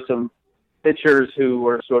 there are some pitchers who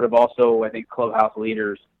were sort of also, I think, clubhouse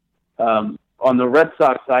leaders. On the Red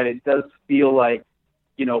Sox side, it does feel like,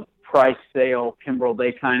 you know, Price, Sale, Kimbrel,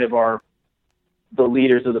 they kind of are the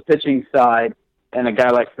leaders of the pitching side, and a guy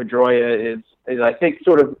like Pedroia is I think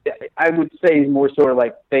sort of, I would say he's more sort of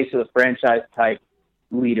like face of the franchise type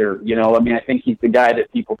leader. You know, I mean, I think he's the guy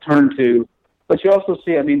that people turn to, but you also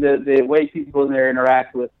see, I mean, the way people in there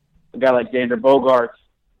interact with a guy like Xander Bogaerts,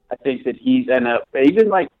 I think that he's, and even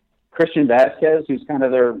like Christian Vasquez, who's kind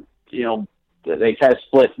of their, you know, they kind of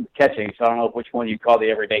split catching, so I don't know which one you call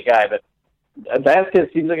the everyday guy, but Vasquez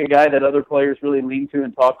seems like a guy that other players really lean to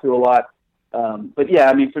and talk to a lot. But yeah,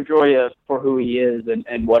 I mean, Pedroia, for who he is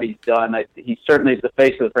and what he's done, he's certainly the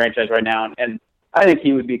face of the franchise right now. And I think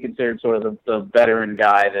he would be considered sort of the veteran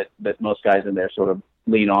guy that most guys in there sort of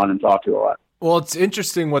lean on and talk to a lot. Well, it's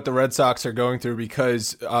interesting what the Red Sox are going through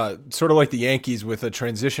because sort of like the Yankees with a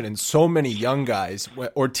transition and so many young guys.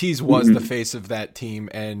 Ortiz was the face of that team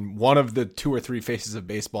and one of the 2 or 3 faces of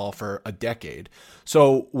baseball for a decade.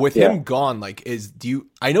 So with him gone, like,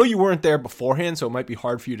 I know you weren't there beforehand, so it might be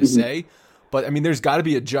hard for you to say, but I mean, there's got to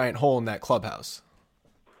be a giant hole in that clubhouse.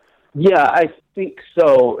 Yeah, I think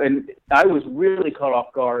so. And I was really caught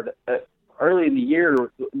off guard early in the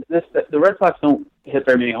year. The Red Sox don't hit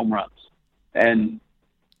very many home runs. And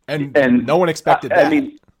no one expected that. I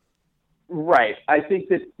mean, right. I think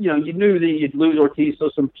that, you knew that you'd lose Ortiz, so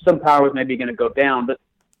some power was maybe going to go down, but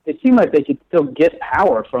it seemed like they could still get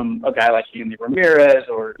power from a guy like Yuli Ramirez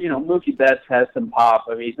or, Mookie Betts has some pop.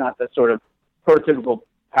 I mean, he's not the sort of prototypical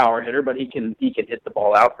power hitter, but he can hit the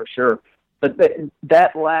ball out for sure. But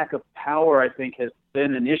that lack of power, I think, has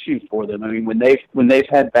been an issue for them. I mean, when they've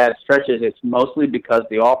had bad stretches, it's mostly because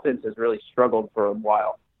the offense has really struggled for a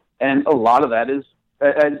while. And a lot of that is,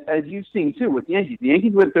 as you've seen too with the Yankees. The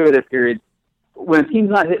Yankees went through that period when a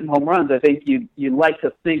team's not hitting home runs. I think you like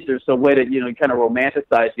to think there's a way to kind of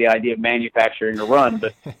romanticize the idea of manufacturing a run,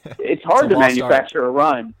 but it's hard to manufacture a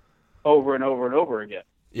run over and over and over again.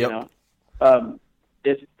 Yep.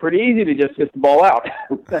 It's pretty easy to just get the ball out.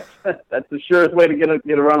 That's the surest way to get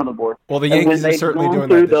a run on the board. Well, the Yankees are certainly doing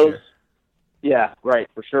that this year. Yeah, right,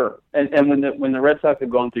 for sure. And when the Red Sox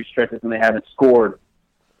have gone through stretches and they haven't scored,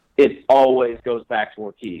 it always goes back to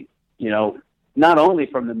Ortiz. Not only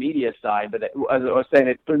from the media side, but as I was saying,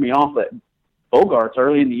 it threw me off that Bogarts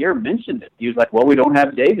early in the year mentioned it. He was like, "Well, we don't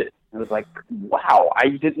have David." I was like, "Wow, I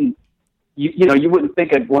didn't." You wouldn't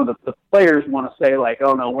think one of the players want to say like,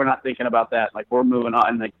 "Oh no, we're not thinking about that. Like we're moving on."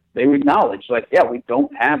 And like they would acknowledge, like, "Yeah, we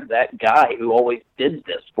don't have that guy who always did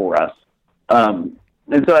this for us." And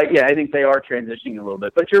so, I think they are transitioning a little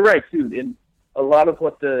bit. But you're right too. In a lot of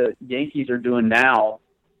what the Yankees are doing now,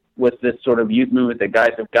 with this sort of youth movement that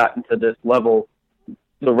guys have gotten to this level,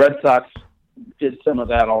 the Red Sox did some of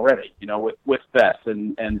that already, with Betts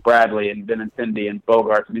and Bradley and Benintendi and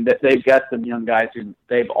Bogarts. I mean, they've got some young guys who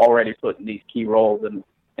they've already put in these key roles, and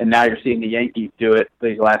now you're seeing the Yankees do it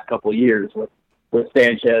these last couple of years with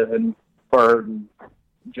Sanchez and Bird and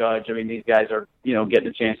Judge. I mean, these guys are, getting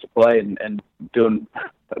a chance to play and doing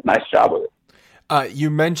a nice job with it. You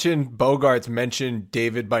mentioned Bogarts mentioned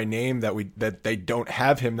David by name that they don't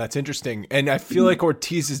have him. That's interesting. And I feel like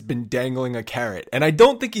Ortiz has been dangling a carrot. And I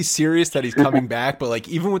don't think he's serious that he's coming back, but like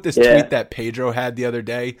even with this tweet that Pedro had the other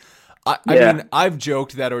day, I mean, I've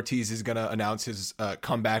joked that Ortiz is going to announce his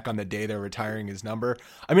comeback on the day they're retiring his number.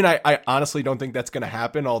 I mean, I honestly don't think that's going to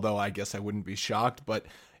happen, although I guess I wouldn't be shocked. But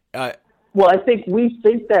well, I think we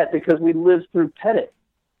think that because we lived through Pettit.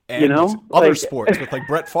 And other sports with like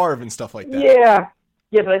Brett Favre and stuff like that. Yeah,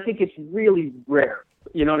 but I think it's really rare.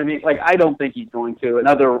 You know what I mean? Like, I don't think he's going to. And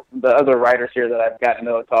the other writers here that I've gotten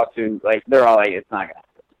to talk to, like, they're all like, it's not going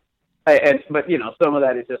to happen. But some of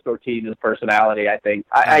that is just Ortiz's personality. I think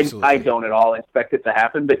I don't at all expect it to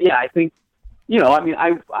happen. But I think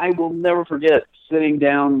I will never forget sitting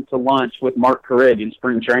down to lunch with Mark Carrig in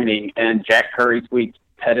spring training, and Jack Curry tweets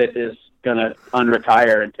Pettit is going to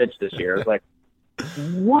unretire and pitch this year. It's like,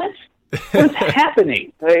 what is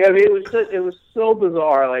happening? Like, I mean, it was so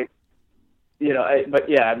bizarre. Like, so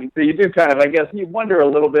you do kind of, I guess, you wonder a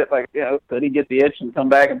little bit, like, could he get the itch and come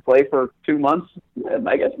back and play for 2 months?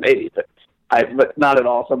 I guess maybe, but not at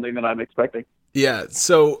all something that I'm expecting. Yeah.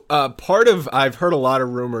 So I've heard a lot of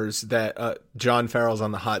rumors that John Farrell's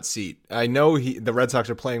on the hot seat. I know the Red Sox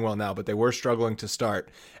are playing well now, but they were struggling to start.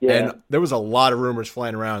 Yeah. And there was a lot of rumors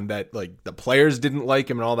flying around that like the players didn't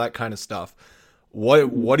like him and all that kind of stuff.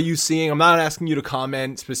 What are you seeing? I'm not asking you to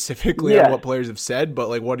comment specifically on what players have said, but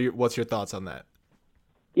like, what's your thoughts on that?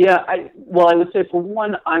 Yeah, I would say for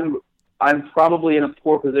one, I'm probably in a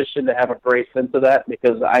poor position to have a great sense of that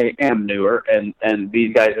because I am newer and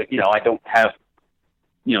these guys, I don't have,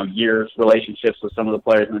 years relationships with some of the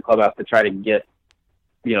players in the clubhouse to try to get,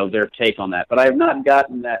 their take on that. But I have not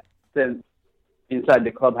gotten that sense inside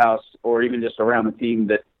the clubhouse or even just around the team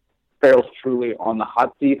that Farrell's truly on the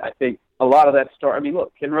hot seat. I think a lot of that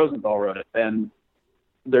look, Ken Rosenthal wrote it, and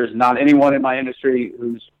there's not anyone in my industry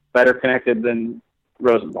who's better connected than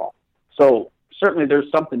Rosenthal. So certainly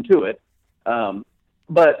there's something to it.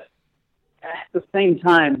 But at the same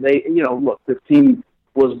time, this team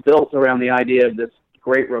was built around the idea of this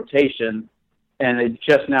great rotation, and they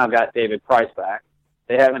just now got David Price back.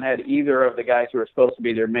 They haven't had either of the guys who are supposed to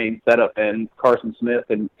be their main setup, and Carson Smith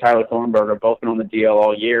and Tyler Thornburg are both been on the DL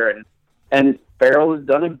all year, and Farrell has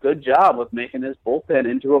done a good job of making his bullpen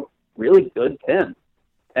into a really good pen.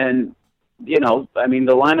 And, the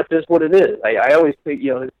lineup is what it is. I always think,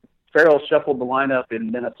 his Farrell shuffled the lineup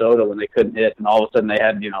in Minnesota when they couldn't hit, and all of a sudden they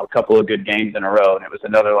had, a couple of good games in a row, and it was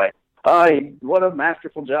another what a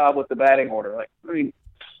masterful job with the batting order.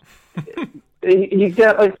 He's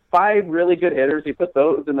got 5 really good hitters. He put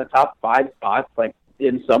those in the top 5 spots,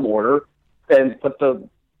 in some order, and put the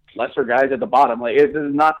lesser guys at the bottom. It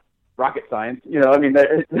is not rocket science, yeah.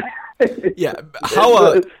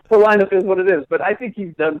 How the lineup is what it is, but I think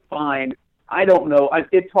he's done fine. I don't know.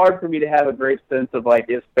 It's hard for me to have a great sense of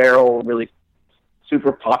is Farrell really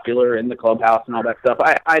super popular in the clubhouse and all that stuff.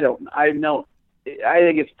 I don't. I know. I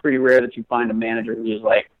think it's pretty rare that you find a manager who's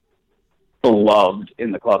beloved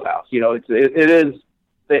in the clubhouse. It is.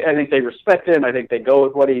 I think they respect him. I think they go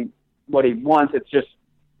with what he wants. It's just,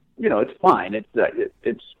 it's fine.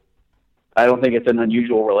 It's. I don't think it's an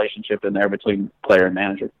unusual relationship in there between player and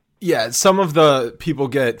manager. Yeah, some of the people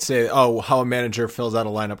say, oh, how a manager fills out a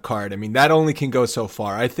lineup card. I mean, that only can go so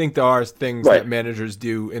far. I think there are things that managers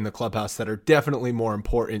do in the clubhouse that are definitely more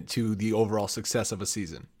important to the overall success of a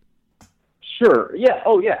season. Sure. Yeah.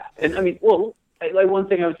 Oh, yeah. And one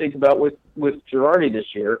thing I would think about with Girardi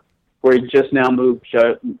this year, where he just now moved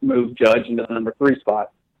Judge into the number 3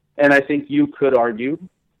 spot, and I think you could argue,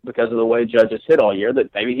 because of the way Judge has hit all year,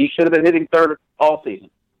 that maybe he should have been hitting third all season.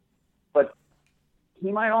 But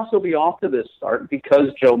he might also be off to this start because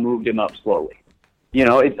Joe moved him up slowly.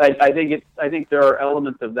 I think there are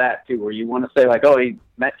elements of that too, where you want to say he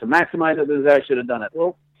meant to maximize it, this guy should have done it.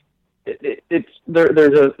 Well,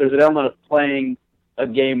 there's an element of playing a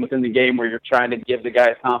game within the game where you're trying to give the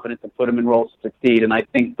guys confidence and put them in roles to succeed, and I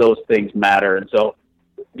think those things matter. And so,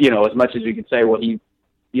 as much as you can say, well, he's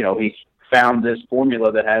found this formula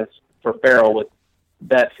that has for Farrell with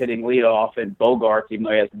Betts hitting leadoff and Bogarts, even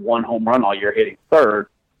though he has 1 home run all year, hitting third,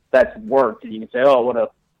 that's worked. And you can say, oh, what a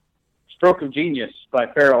stroke of genius by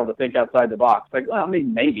Farrell to think outside the box.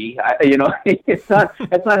 Maybe. It's not.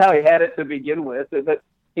 That's not how he had it to begin with. That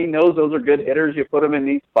he knows those are good hitters. You put them in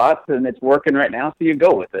these spots, and it's working right now, so you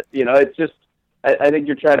go with it. It's just. I think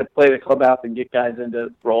you're trying to play the clubhouse and get guys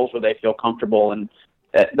into roles where they feel comfortable, and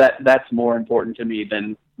that's more important to me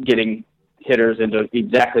than getting hitters into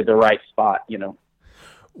exactly the right spot.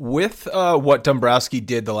 With what Dombrowski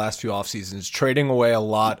did the last few off seasons, trading away a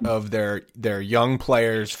lot of their young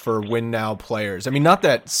players for win now players. I mean, not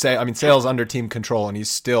that Sale's under team control and he's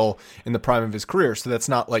still in the prime of his career, so that's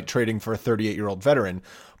not like trading for a 38-year-old veteran.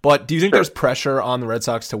 But do you think there's pressure on the Red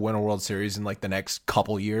Sox to win a World Series in the next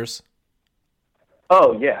couple years?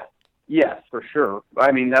 Oh yeah, yes, for sure.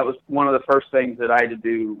 I mean, that was one of the first things that I had to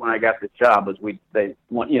do when I got this job. Was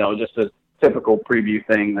just a typical preview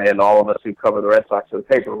thing. They had all of us who cover the Red Sox for the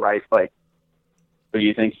paper, right? Who do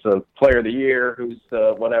you think's the player of the year? Who's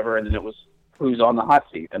whatever? And then it was who's on the hot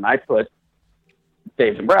seat. And I put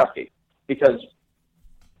Dave Dombrowski because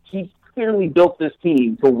he clearly built this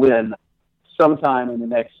team to win sometime in the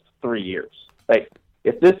next 3 years.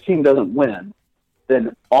 If this team doesn't win,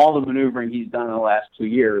 then all the maneuvering he's done in the last 2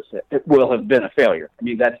 years, it will have been a failure. I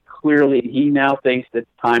mean, that's clearly, he now thinks it's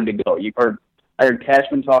time to go. I heard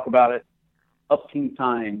Cashman talk about it upteen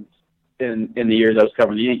times in the years I was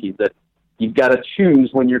covering the Yankees, that you've got to choose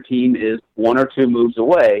when your team is 1 or 2 moves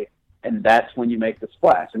away, and that's when you make the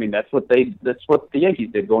splash. I mean, that's what the Yankees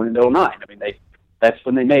did going into 2009. I mean, that's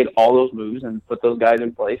when they made all those moves and put those guys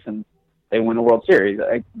in place, and they win the World Series.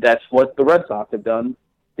 That's what the Red Sox have done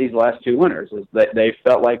these last 2 winters, is that they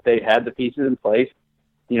felt like they had the pieces in place.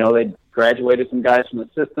 They graduated some guys from the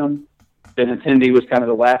system. Benintendi was kind of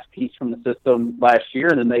the last piece from the system last year,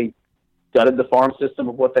 and then they gutted the farm system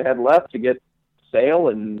of what they had left to get Sale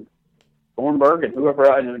and Thornburg and whoever,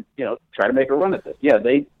 and try to make a run at this. Yeah,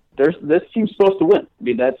 this team's supposed to win. I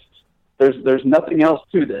mean, there's nothing else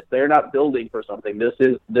to this. They're not building for something. This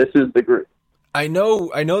is the group. I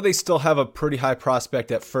know they still have a pretty high prospect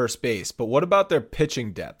at first base, but what about their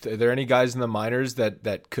pitching depth? Are there any guys in the minors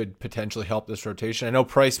that could potentially help this rotation? I know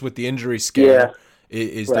Price with the injury scare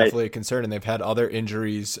is definitely a concern, and they've had other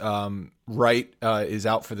injuries. Wright is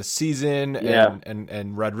out for the season,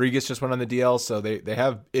 and Rodriguez just went on the DL, so they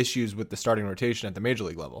have issues with the starting rotation at the major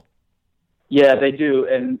league level. Yeah, they do,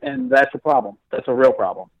 and that's a problem. That's a real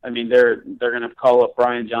problem. I mean, they're going to call up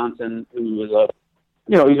Brian Johnson, who was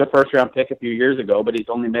he's a first-round pick a few years ago, but he's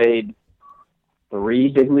only made 3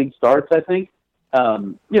 big league starts, I think.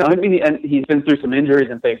 And he's been through some injuries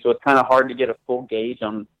and things, so it's kind of hard to get a full gauge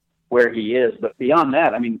on where he is. But beyond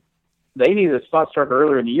that, I mean, they needed a spot starter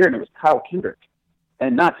earlier in the year, and it was Kyle Kendrick.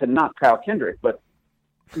 And not to knock Kyle Kendrick, but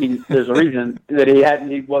I mean, there's a reason that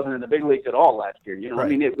he wasn't in the big leagues at all last year. Right. I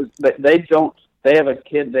mean, it was they have a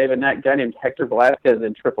guy named Hector Velasquez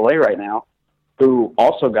in AAA right now, who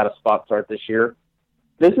also got a spot start this year.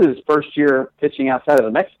 this is his first year pitching outside of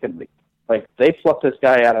the Mexican League. Like, they plucked this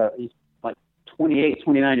guy he's like 28,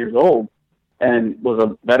 29 years old, and was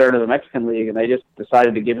a veteran of the Mexican League, and they just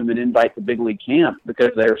decided to give him an invite to big league camp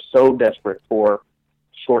because they're so desperate for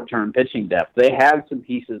short-term pitching depth. They have some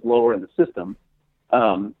pieces lower in the system.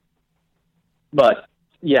 But,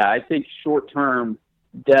 yeah, I think short-term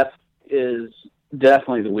depth is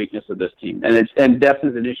definitely the weakness of this team. And depth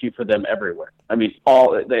is an issue for them everywhere. I mean,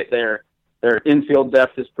 their infield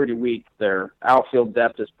depth is pretty weak, their outfield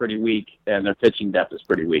depth is pretty weak, and their pitching depth is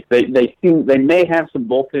pretty weak. They may have some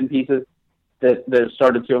bullpen pieces that have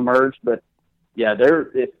started to emerge, but yeah,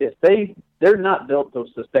 they're not built to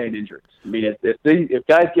sustain injuries. I mean, if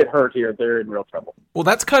guys get hurt here, they're in real trouble. Well,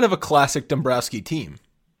 that's kind of a classic Dombrowski team.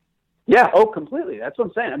 Yeah, completely. That's what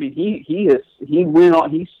I'm saying. I mean,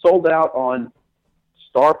 he sold out on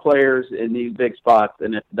star players in these big spots,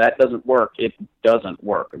 and if that doesn't work, it doesn't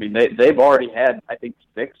work. I mean, they've already had, I think,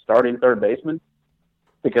 6 starting third basemen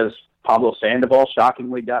because Pablo Sandoval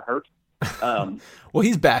shockingly got hurt. Well,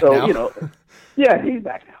 he's back now. Yeah, he's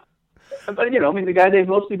back now. But, I mean, the guy they've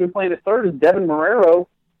mostly been playing at third is Devin Marrero,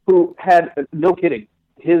 who had, no kidding,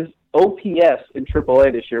 his OPS in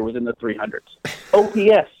AAA this year was in the 300s.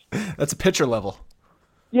 OPS. That's a pitcher level.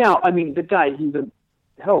 Yeah, I mean, the guy, he's a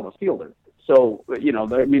hell of a fielder. So,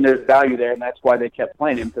 there's value there, and that's why they kept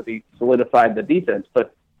playing him, because he solidified the defense.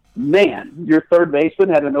 But, man, your third baseman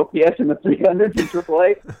had an OPS in the 300s in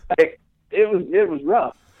AAA. It was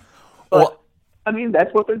rough. But, well, I mean,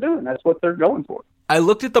 that's what they're doing. That's what they're going for. I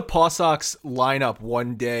looked at the Paw Sox lineup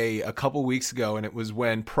one day a couple weeks ago, and it was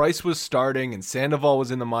when Price was starting and Sandoval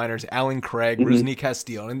was in the minors, Alan Craig, Rusney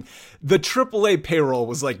Castillo, and the AAA payroll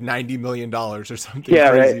was like $90 million or something crazy.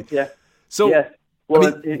 Right. Yeah. So, yeah.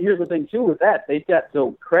 Well, here's the thing too with that.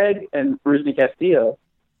 Craig and Rusney Castillo,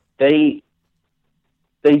 they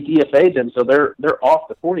DFA'd them, so they're off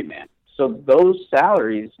the 40-man. So those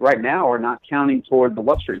salaries right now are not counting toward the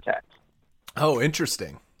luxury tax. Oh,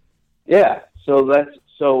 interesting. Yeah.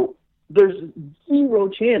 So there's zero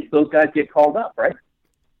chance those guys get called up, right?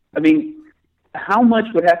 I mean, how much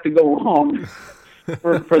would have to go wrong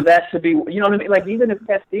for that to be, you know what I mean? Like, even if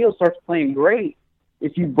Castillo starts playing great,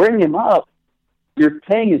 if you bring him up, you're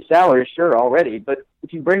paying his salary, sure, already, but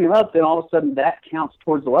if you bring him up, then all of a sudden that counts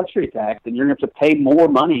towards the luxury tax, and you're going to have to pay more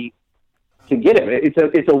money to get him.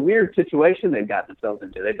 It's a weird situation they've gotten themselves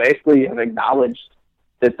into. They basically have acknowledged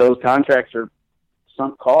that those contracts are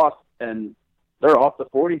sunk costs, and they're off the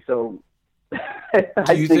 40, so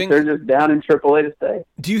I think they're just down in AAA to stay.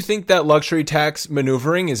 Do you think that luxury tax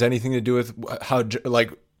maneuvering is anything to do with how,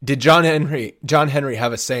 like, did John Henry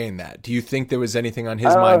have a say in that? Do you think there was anything on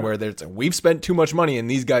his mind where we've spent too much money and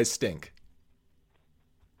these guys stink?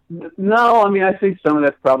 No, I mean, I think some of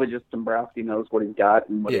that's probably just Dombrowski knows what he's got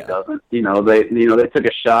and what he doesn't. They took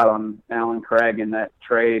a shot on Alan Craig in that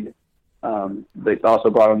trade. They also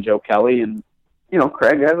brought on Joe Kelly, and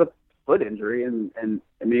Craig has a foot injury, and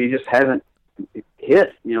I mean, he just hasn't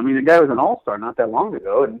hit. The guy was an all-star not that long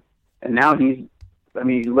ago, and now he's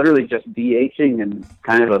literally just DHing and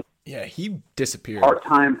kind of he disappeared.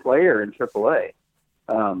 Part-time player in AAA.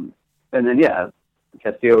 And then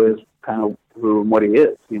Castillo is kind of who and what he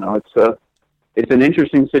is. It's an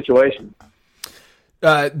interesting situation.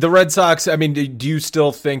 The Red Sox, I mean, do you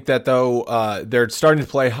still think that, though, they're starting to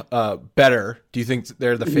play better? Do you think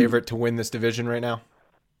they're the favorite to win this division right now?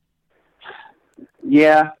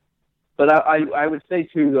 Yeah, but I would say,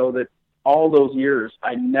 too, though, that all those years,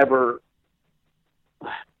 I never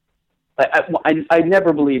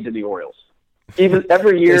believed in the Orioles. Even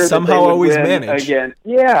every year, they somehow always manage again.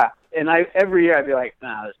 Yeah, and every year I'd be like,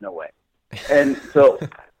 nah, there's no way. And so,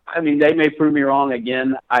 I mean, they may prove me wrong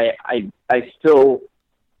again. I still,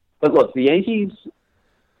 but look, the Yankees.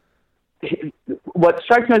 What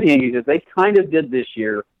strikes me with the Yankees is they kind of did this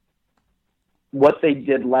year what they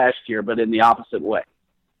did last year, but in the opposite way.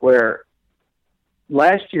 Where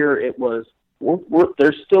last year it was,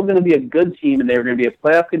 they're still going to be a good team and they're going to be a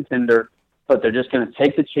playoff contender, but they're just going to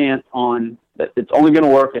take the chance on that it's only going to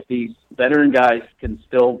work if these veteran guys can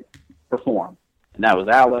still perform. And that was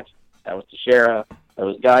Alex, that was Teixeira, that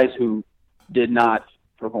was guys who did not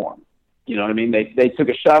perform. You know what I mean? They took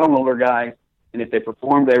a shot on older guys, and if they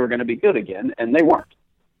performed, they were going to be good again, and they weren't.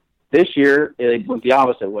 This year, it went the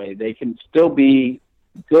opposite way. They can still be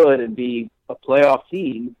good and be a playoff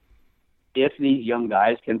team if these young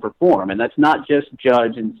guys can perform. And that's not just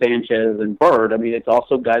Judge and Sanchez and Bird. I mean, it's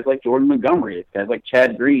also guys like Jordan Montgomery. It's guys like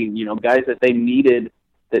Chad Green, guys that they needed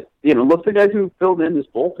that, look, the guys who filled in this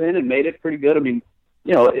bullpen and made it pretty good. I mean,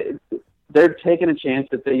 they're taking a chance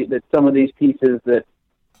that some of these pieces that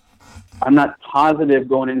I'm not positive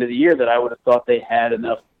going into the year that I would have thought they had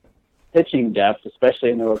enough pitching depth,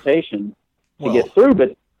 especially in the rotation, to get through.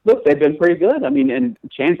 But look, they've been pretty good. I mean, and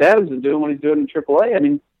Chance Adams is doing what he's doing in AAA. I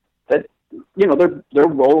mean, that, you know, they're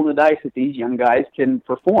rolling the dice that these young guys can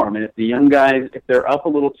perform. And if the young guys, if they're up a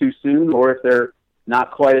little too soon, or if they're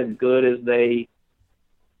not quite as good as the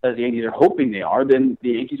Yankees are hoping they are, then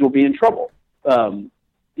the Yankees will be in trouble.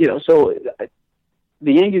 You know, so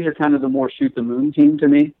the Yankees are kind of the more shoot the moon team to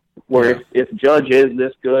me, where if Judge is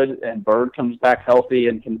this good and Bird comes back healthy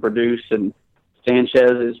and can produce, and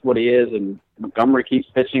Sanchez is what he is, and Montgomery keeps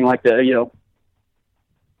pitching like that, you know,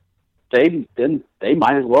 they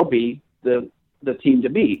might as well be the team to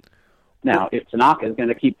beat. Now, if Tanaka is going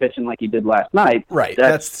to keep pitching like he did last night, right,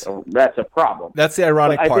 that's a problem. That's the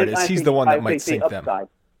ironic part, is he's the one that might sink them.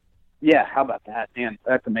 Yeah, how about that? Man,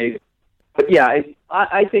 that's amazing. But yeah,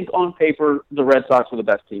 I think on paper the Red Sox are the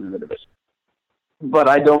best team in the division. But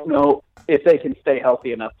I don't know if they can stay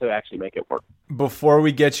healthy enough to actually make it work. Before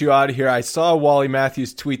we get you out of here, I saw Wally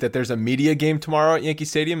Matthews tweet that there's a media game tomorrow at Yankee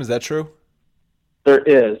Stadium. Is that true? There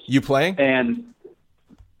is. You playing? And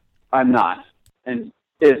I'm not. And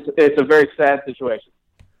it's a very sad situation.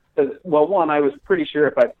 Well, one, I was pretty sure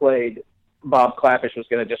if I played, Bob Clappish was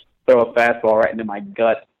going to just throw a fastball right into my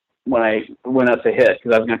gut when I went up to hit,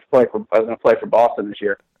 because I was going to play for Boston this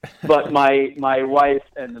year. But my wife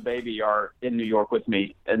and the baby are in New York with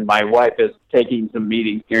me, and my wife is taking some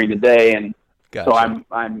meetings during the day, and so I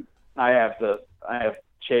have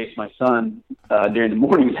Chase, my son, during the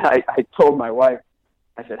mornings. I told my wife,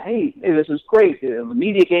 I said, hey, this is great. The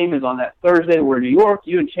media game is on that Thursday. We're in New York.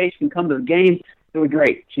 You and Chase can come to the game. It would be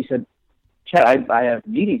great. She said, Chad, I have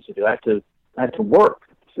meetings to do. I have to work.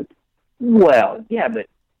 I said, well, yeah, but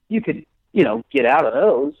you could, get out of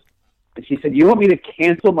those. And she said, you want me to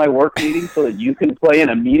cancel my work meeting so that you can play in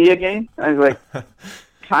a media game? I was like,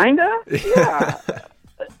 kinda? Yeah.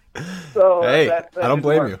 So hey, I don't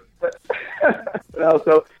blame you.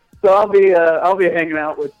 So I'll be hanging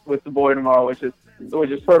out with the boy tomorrow, which is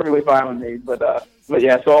perfectly fine with me. But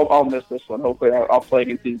yeah, so I'll miss this one. Hopefully I'll play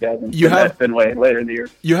against these guys in Fenway later in the year.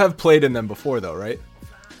 You have played in them before, though, right?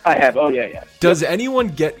 I have. Oh yeah. Does anyone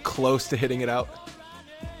get close to hitting it out?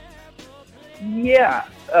 Yeah,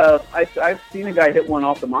 I've seen a guy hit one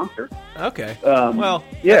off the monster. Okay. Yeah,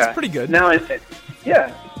 that's pretty good. Now, it's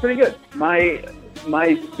pretty good. My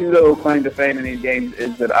pseudo claim to fame in these games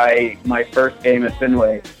is that my first game at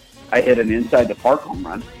Fenway, I hit an inside the park home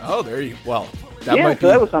run. Oh, there you. Well,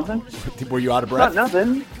 that was something. Were you out of breath? Not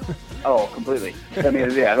nothing. Oh, completely. I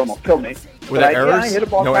mean, yeah, it almost killed me. Were there errors? I hit a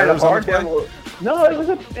ball kind of hard down. No, it was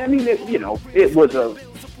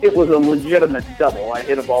it was a legitimate double. I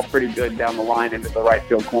hit a ball pretty good down the line into the right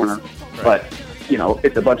field corner. Right. But,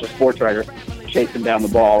 it's a bunch of sports writers chasing down the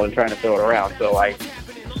ball and trying to throw it around. So I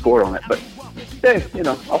scored on it. But, hey,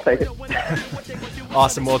 I'll take it.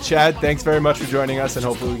 Awesome. Well, Chad, thanks very much for joining us, and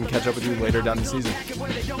hopefully we can catch up with you later down the season.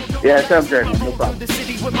 Yeah, it sounds great, man. No problem.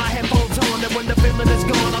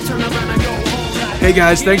 Hey,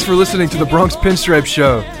 guys, thanks for listening to the Bronx Pinstripes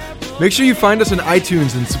Show. Make sure you find us on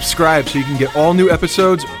iTunes and subscribe so you can get all new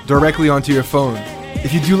episodes directly onto your phone.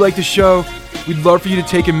 If you do like the show, we'd love for you to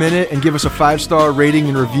take a minute and give us a 5-star rating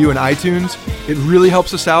and review in iTunes. It really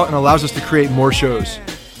helps us out and allows us to create more shows.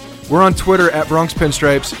 We're on Twitter at Bronx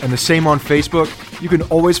Pinstripes and the same on Facebook. You can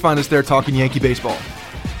always find us there talking Yankee baseball.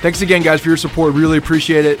 Thanks again, guys, for your support. Really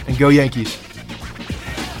appreciate it, and go Yankees.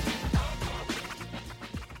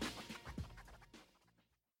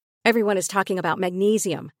 Everyone is talking about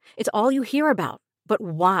magnesium. It's all you hear about. But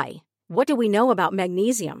why? What do we know about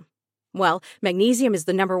magnesium? Well, magnesium is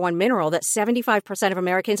the number one mineral that 75% of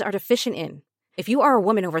Americans are deficient in. If you are a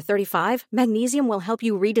woman over 35, magnesium will help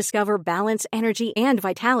you rediscover balance, energy, and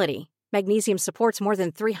vitality. Magnesium supports more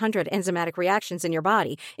than 300 enzymatic reactions in your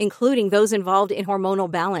body, including those involved in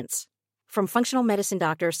hormonal balance. From functional medicine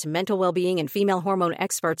doctors to mental well-being and female hormone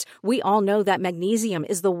experts, we all know that magnesium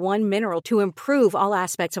is the one mineral to improve all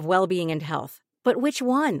aspects of well-being and health. But which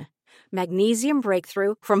one? Magnesium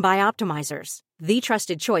Breakthrough from Bioptimizers, the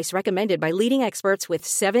trusted choice recommended by leading experts with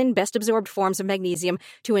 7 best-absorbed forms of magnesium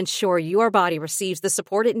to ensure your body receives the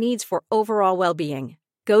support it needs for overall well-being.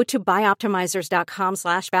 Go to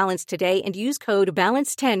bioptimizers.com/balance today and use code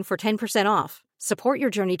BALANCE10 for 10% off. Support your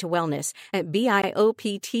journey to wellness at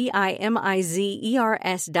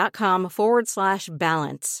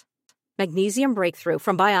bioptimizers.com/balance. Magnesium Breakthrough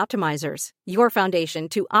from Bioptimizers, your foundation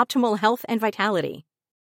to optimal health and vitality.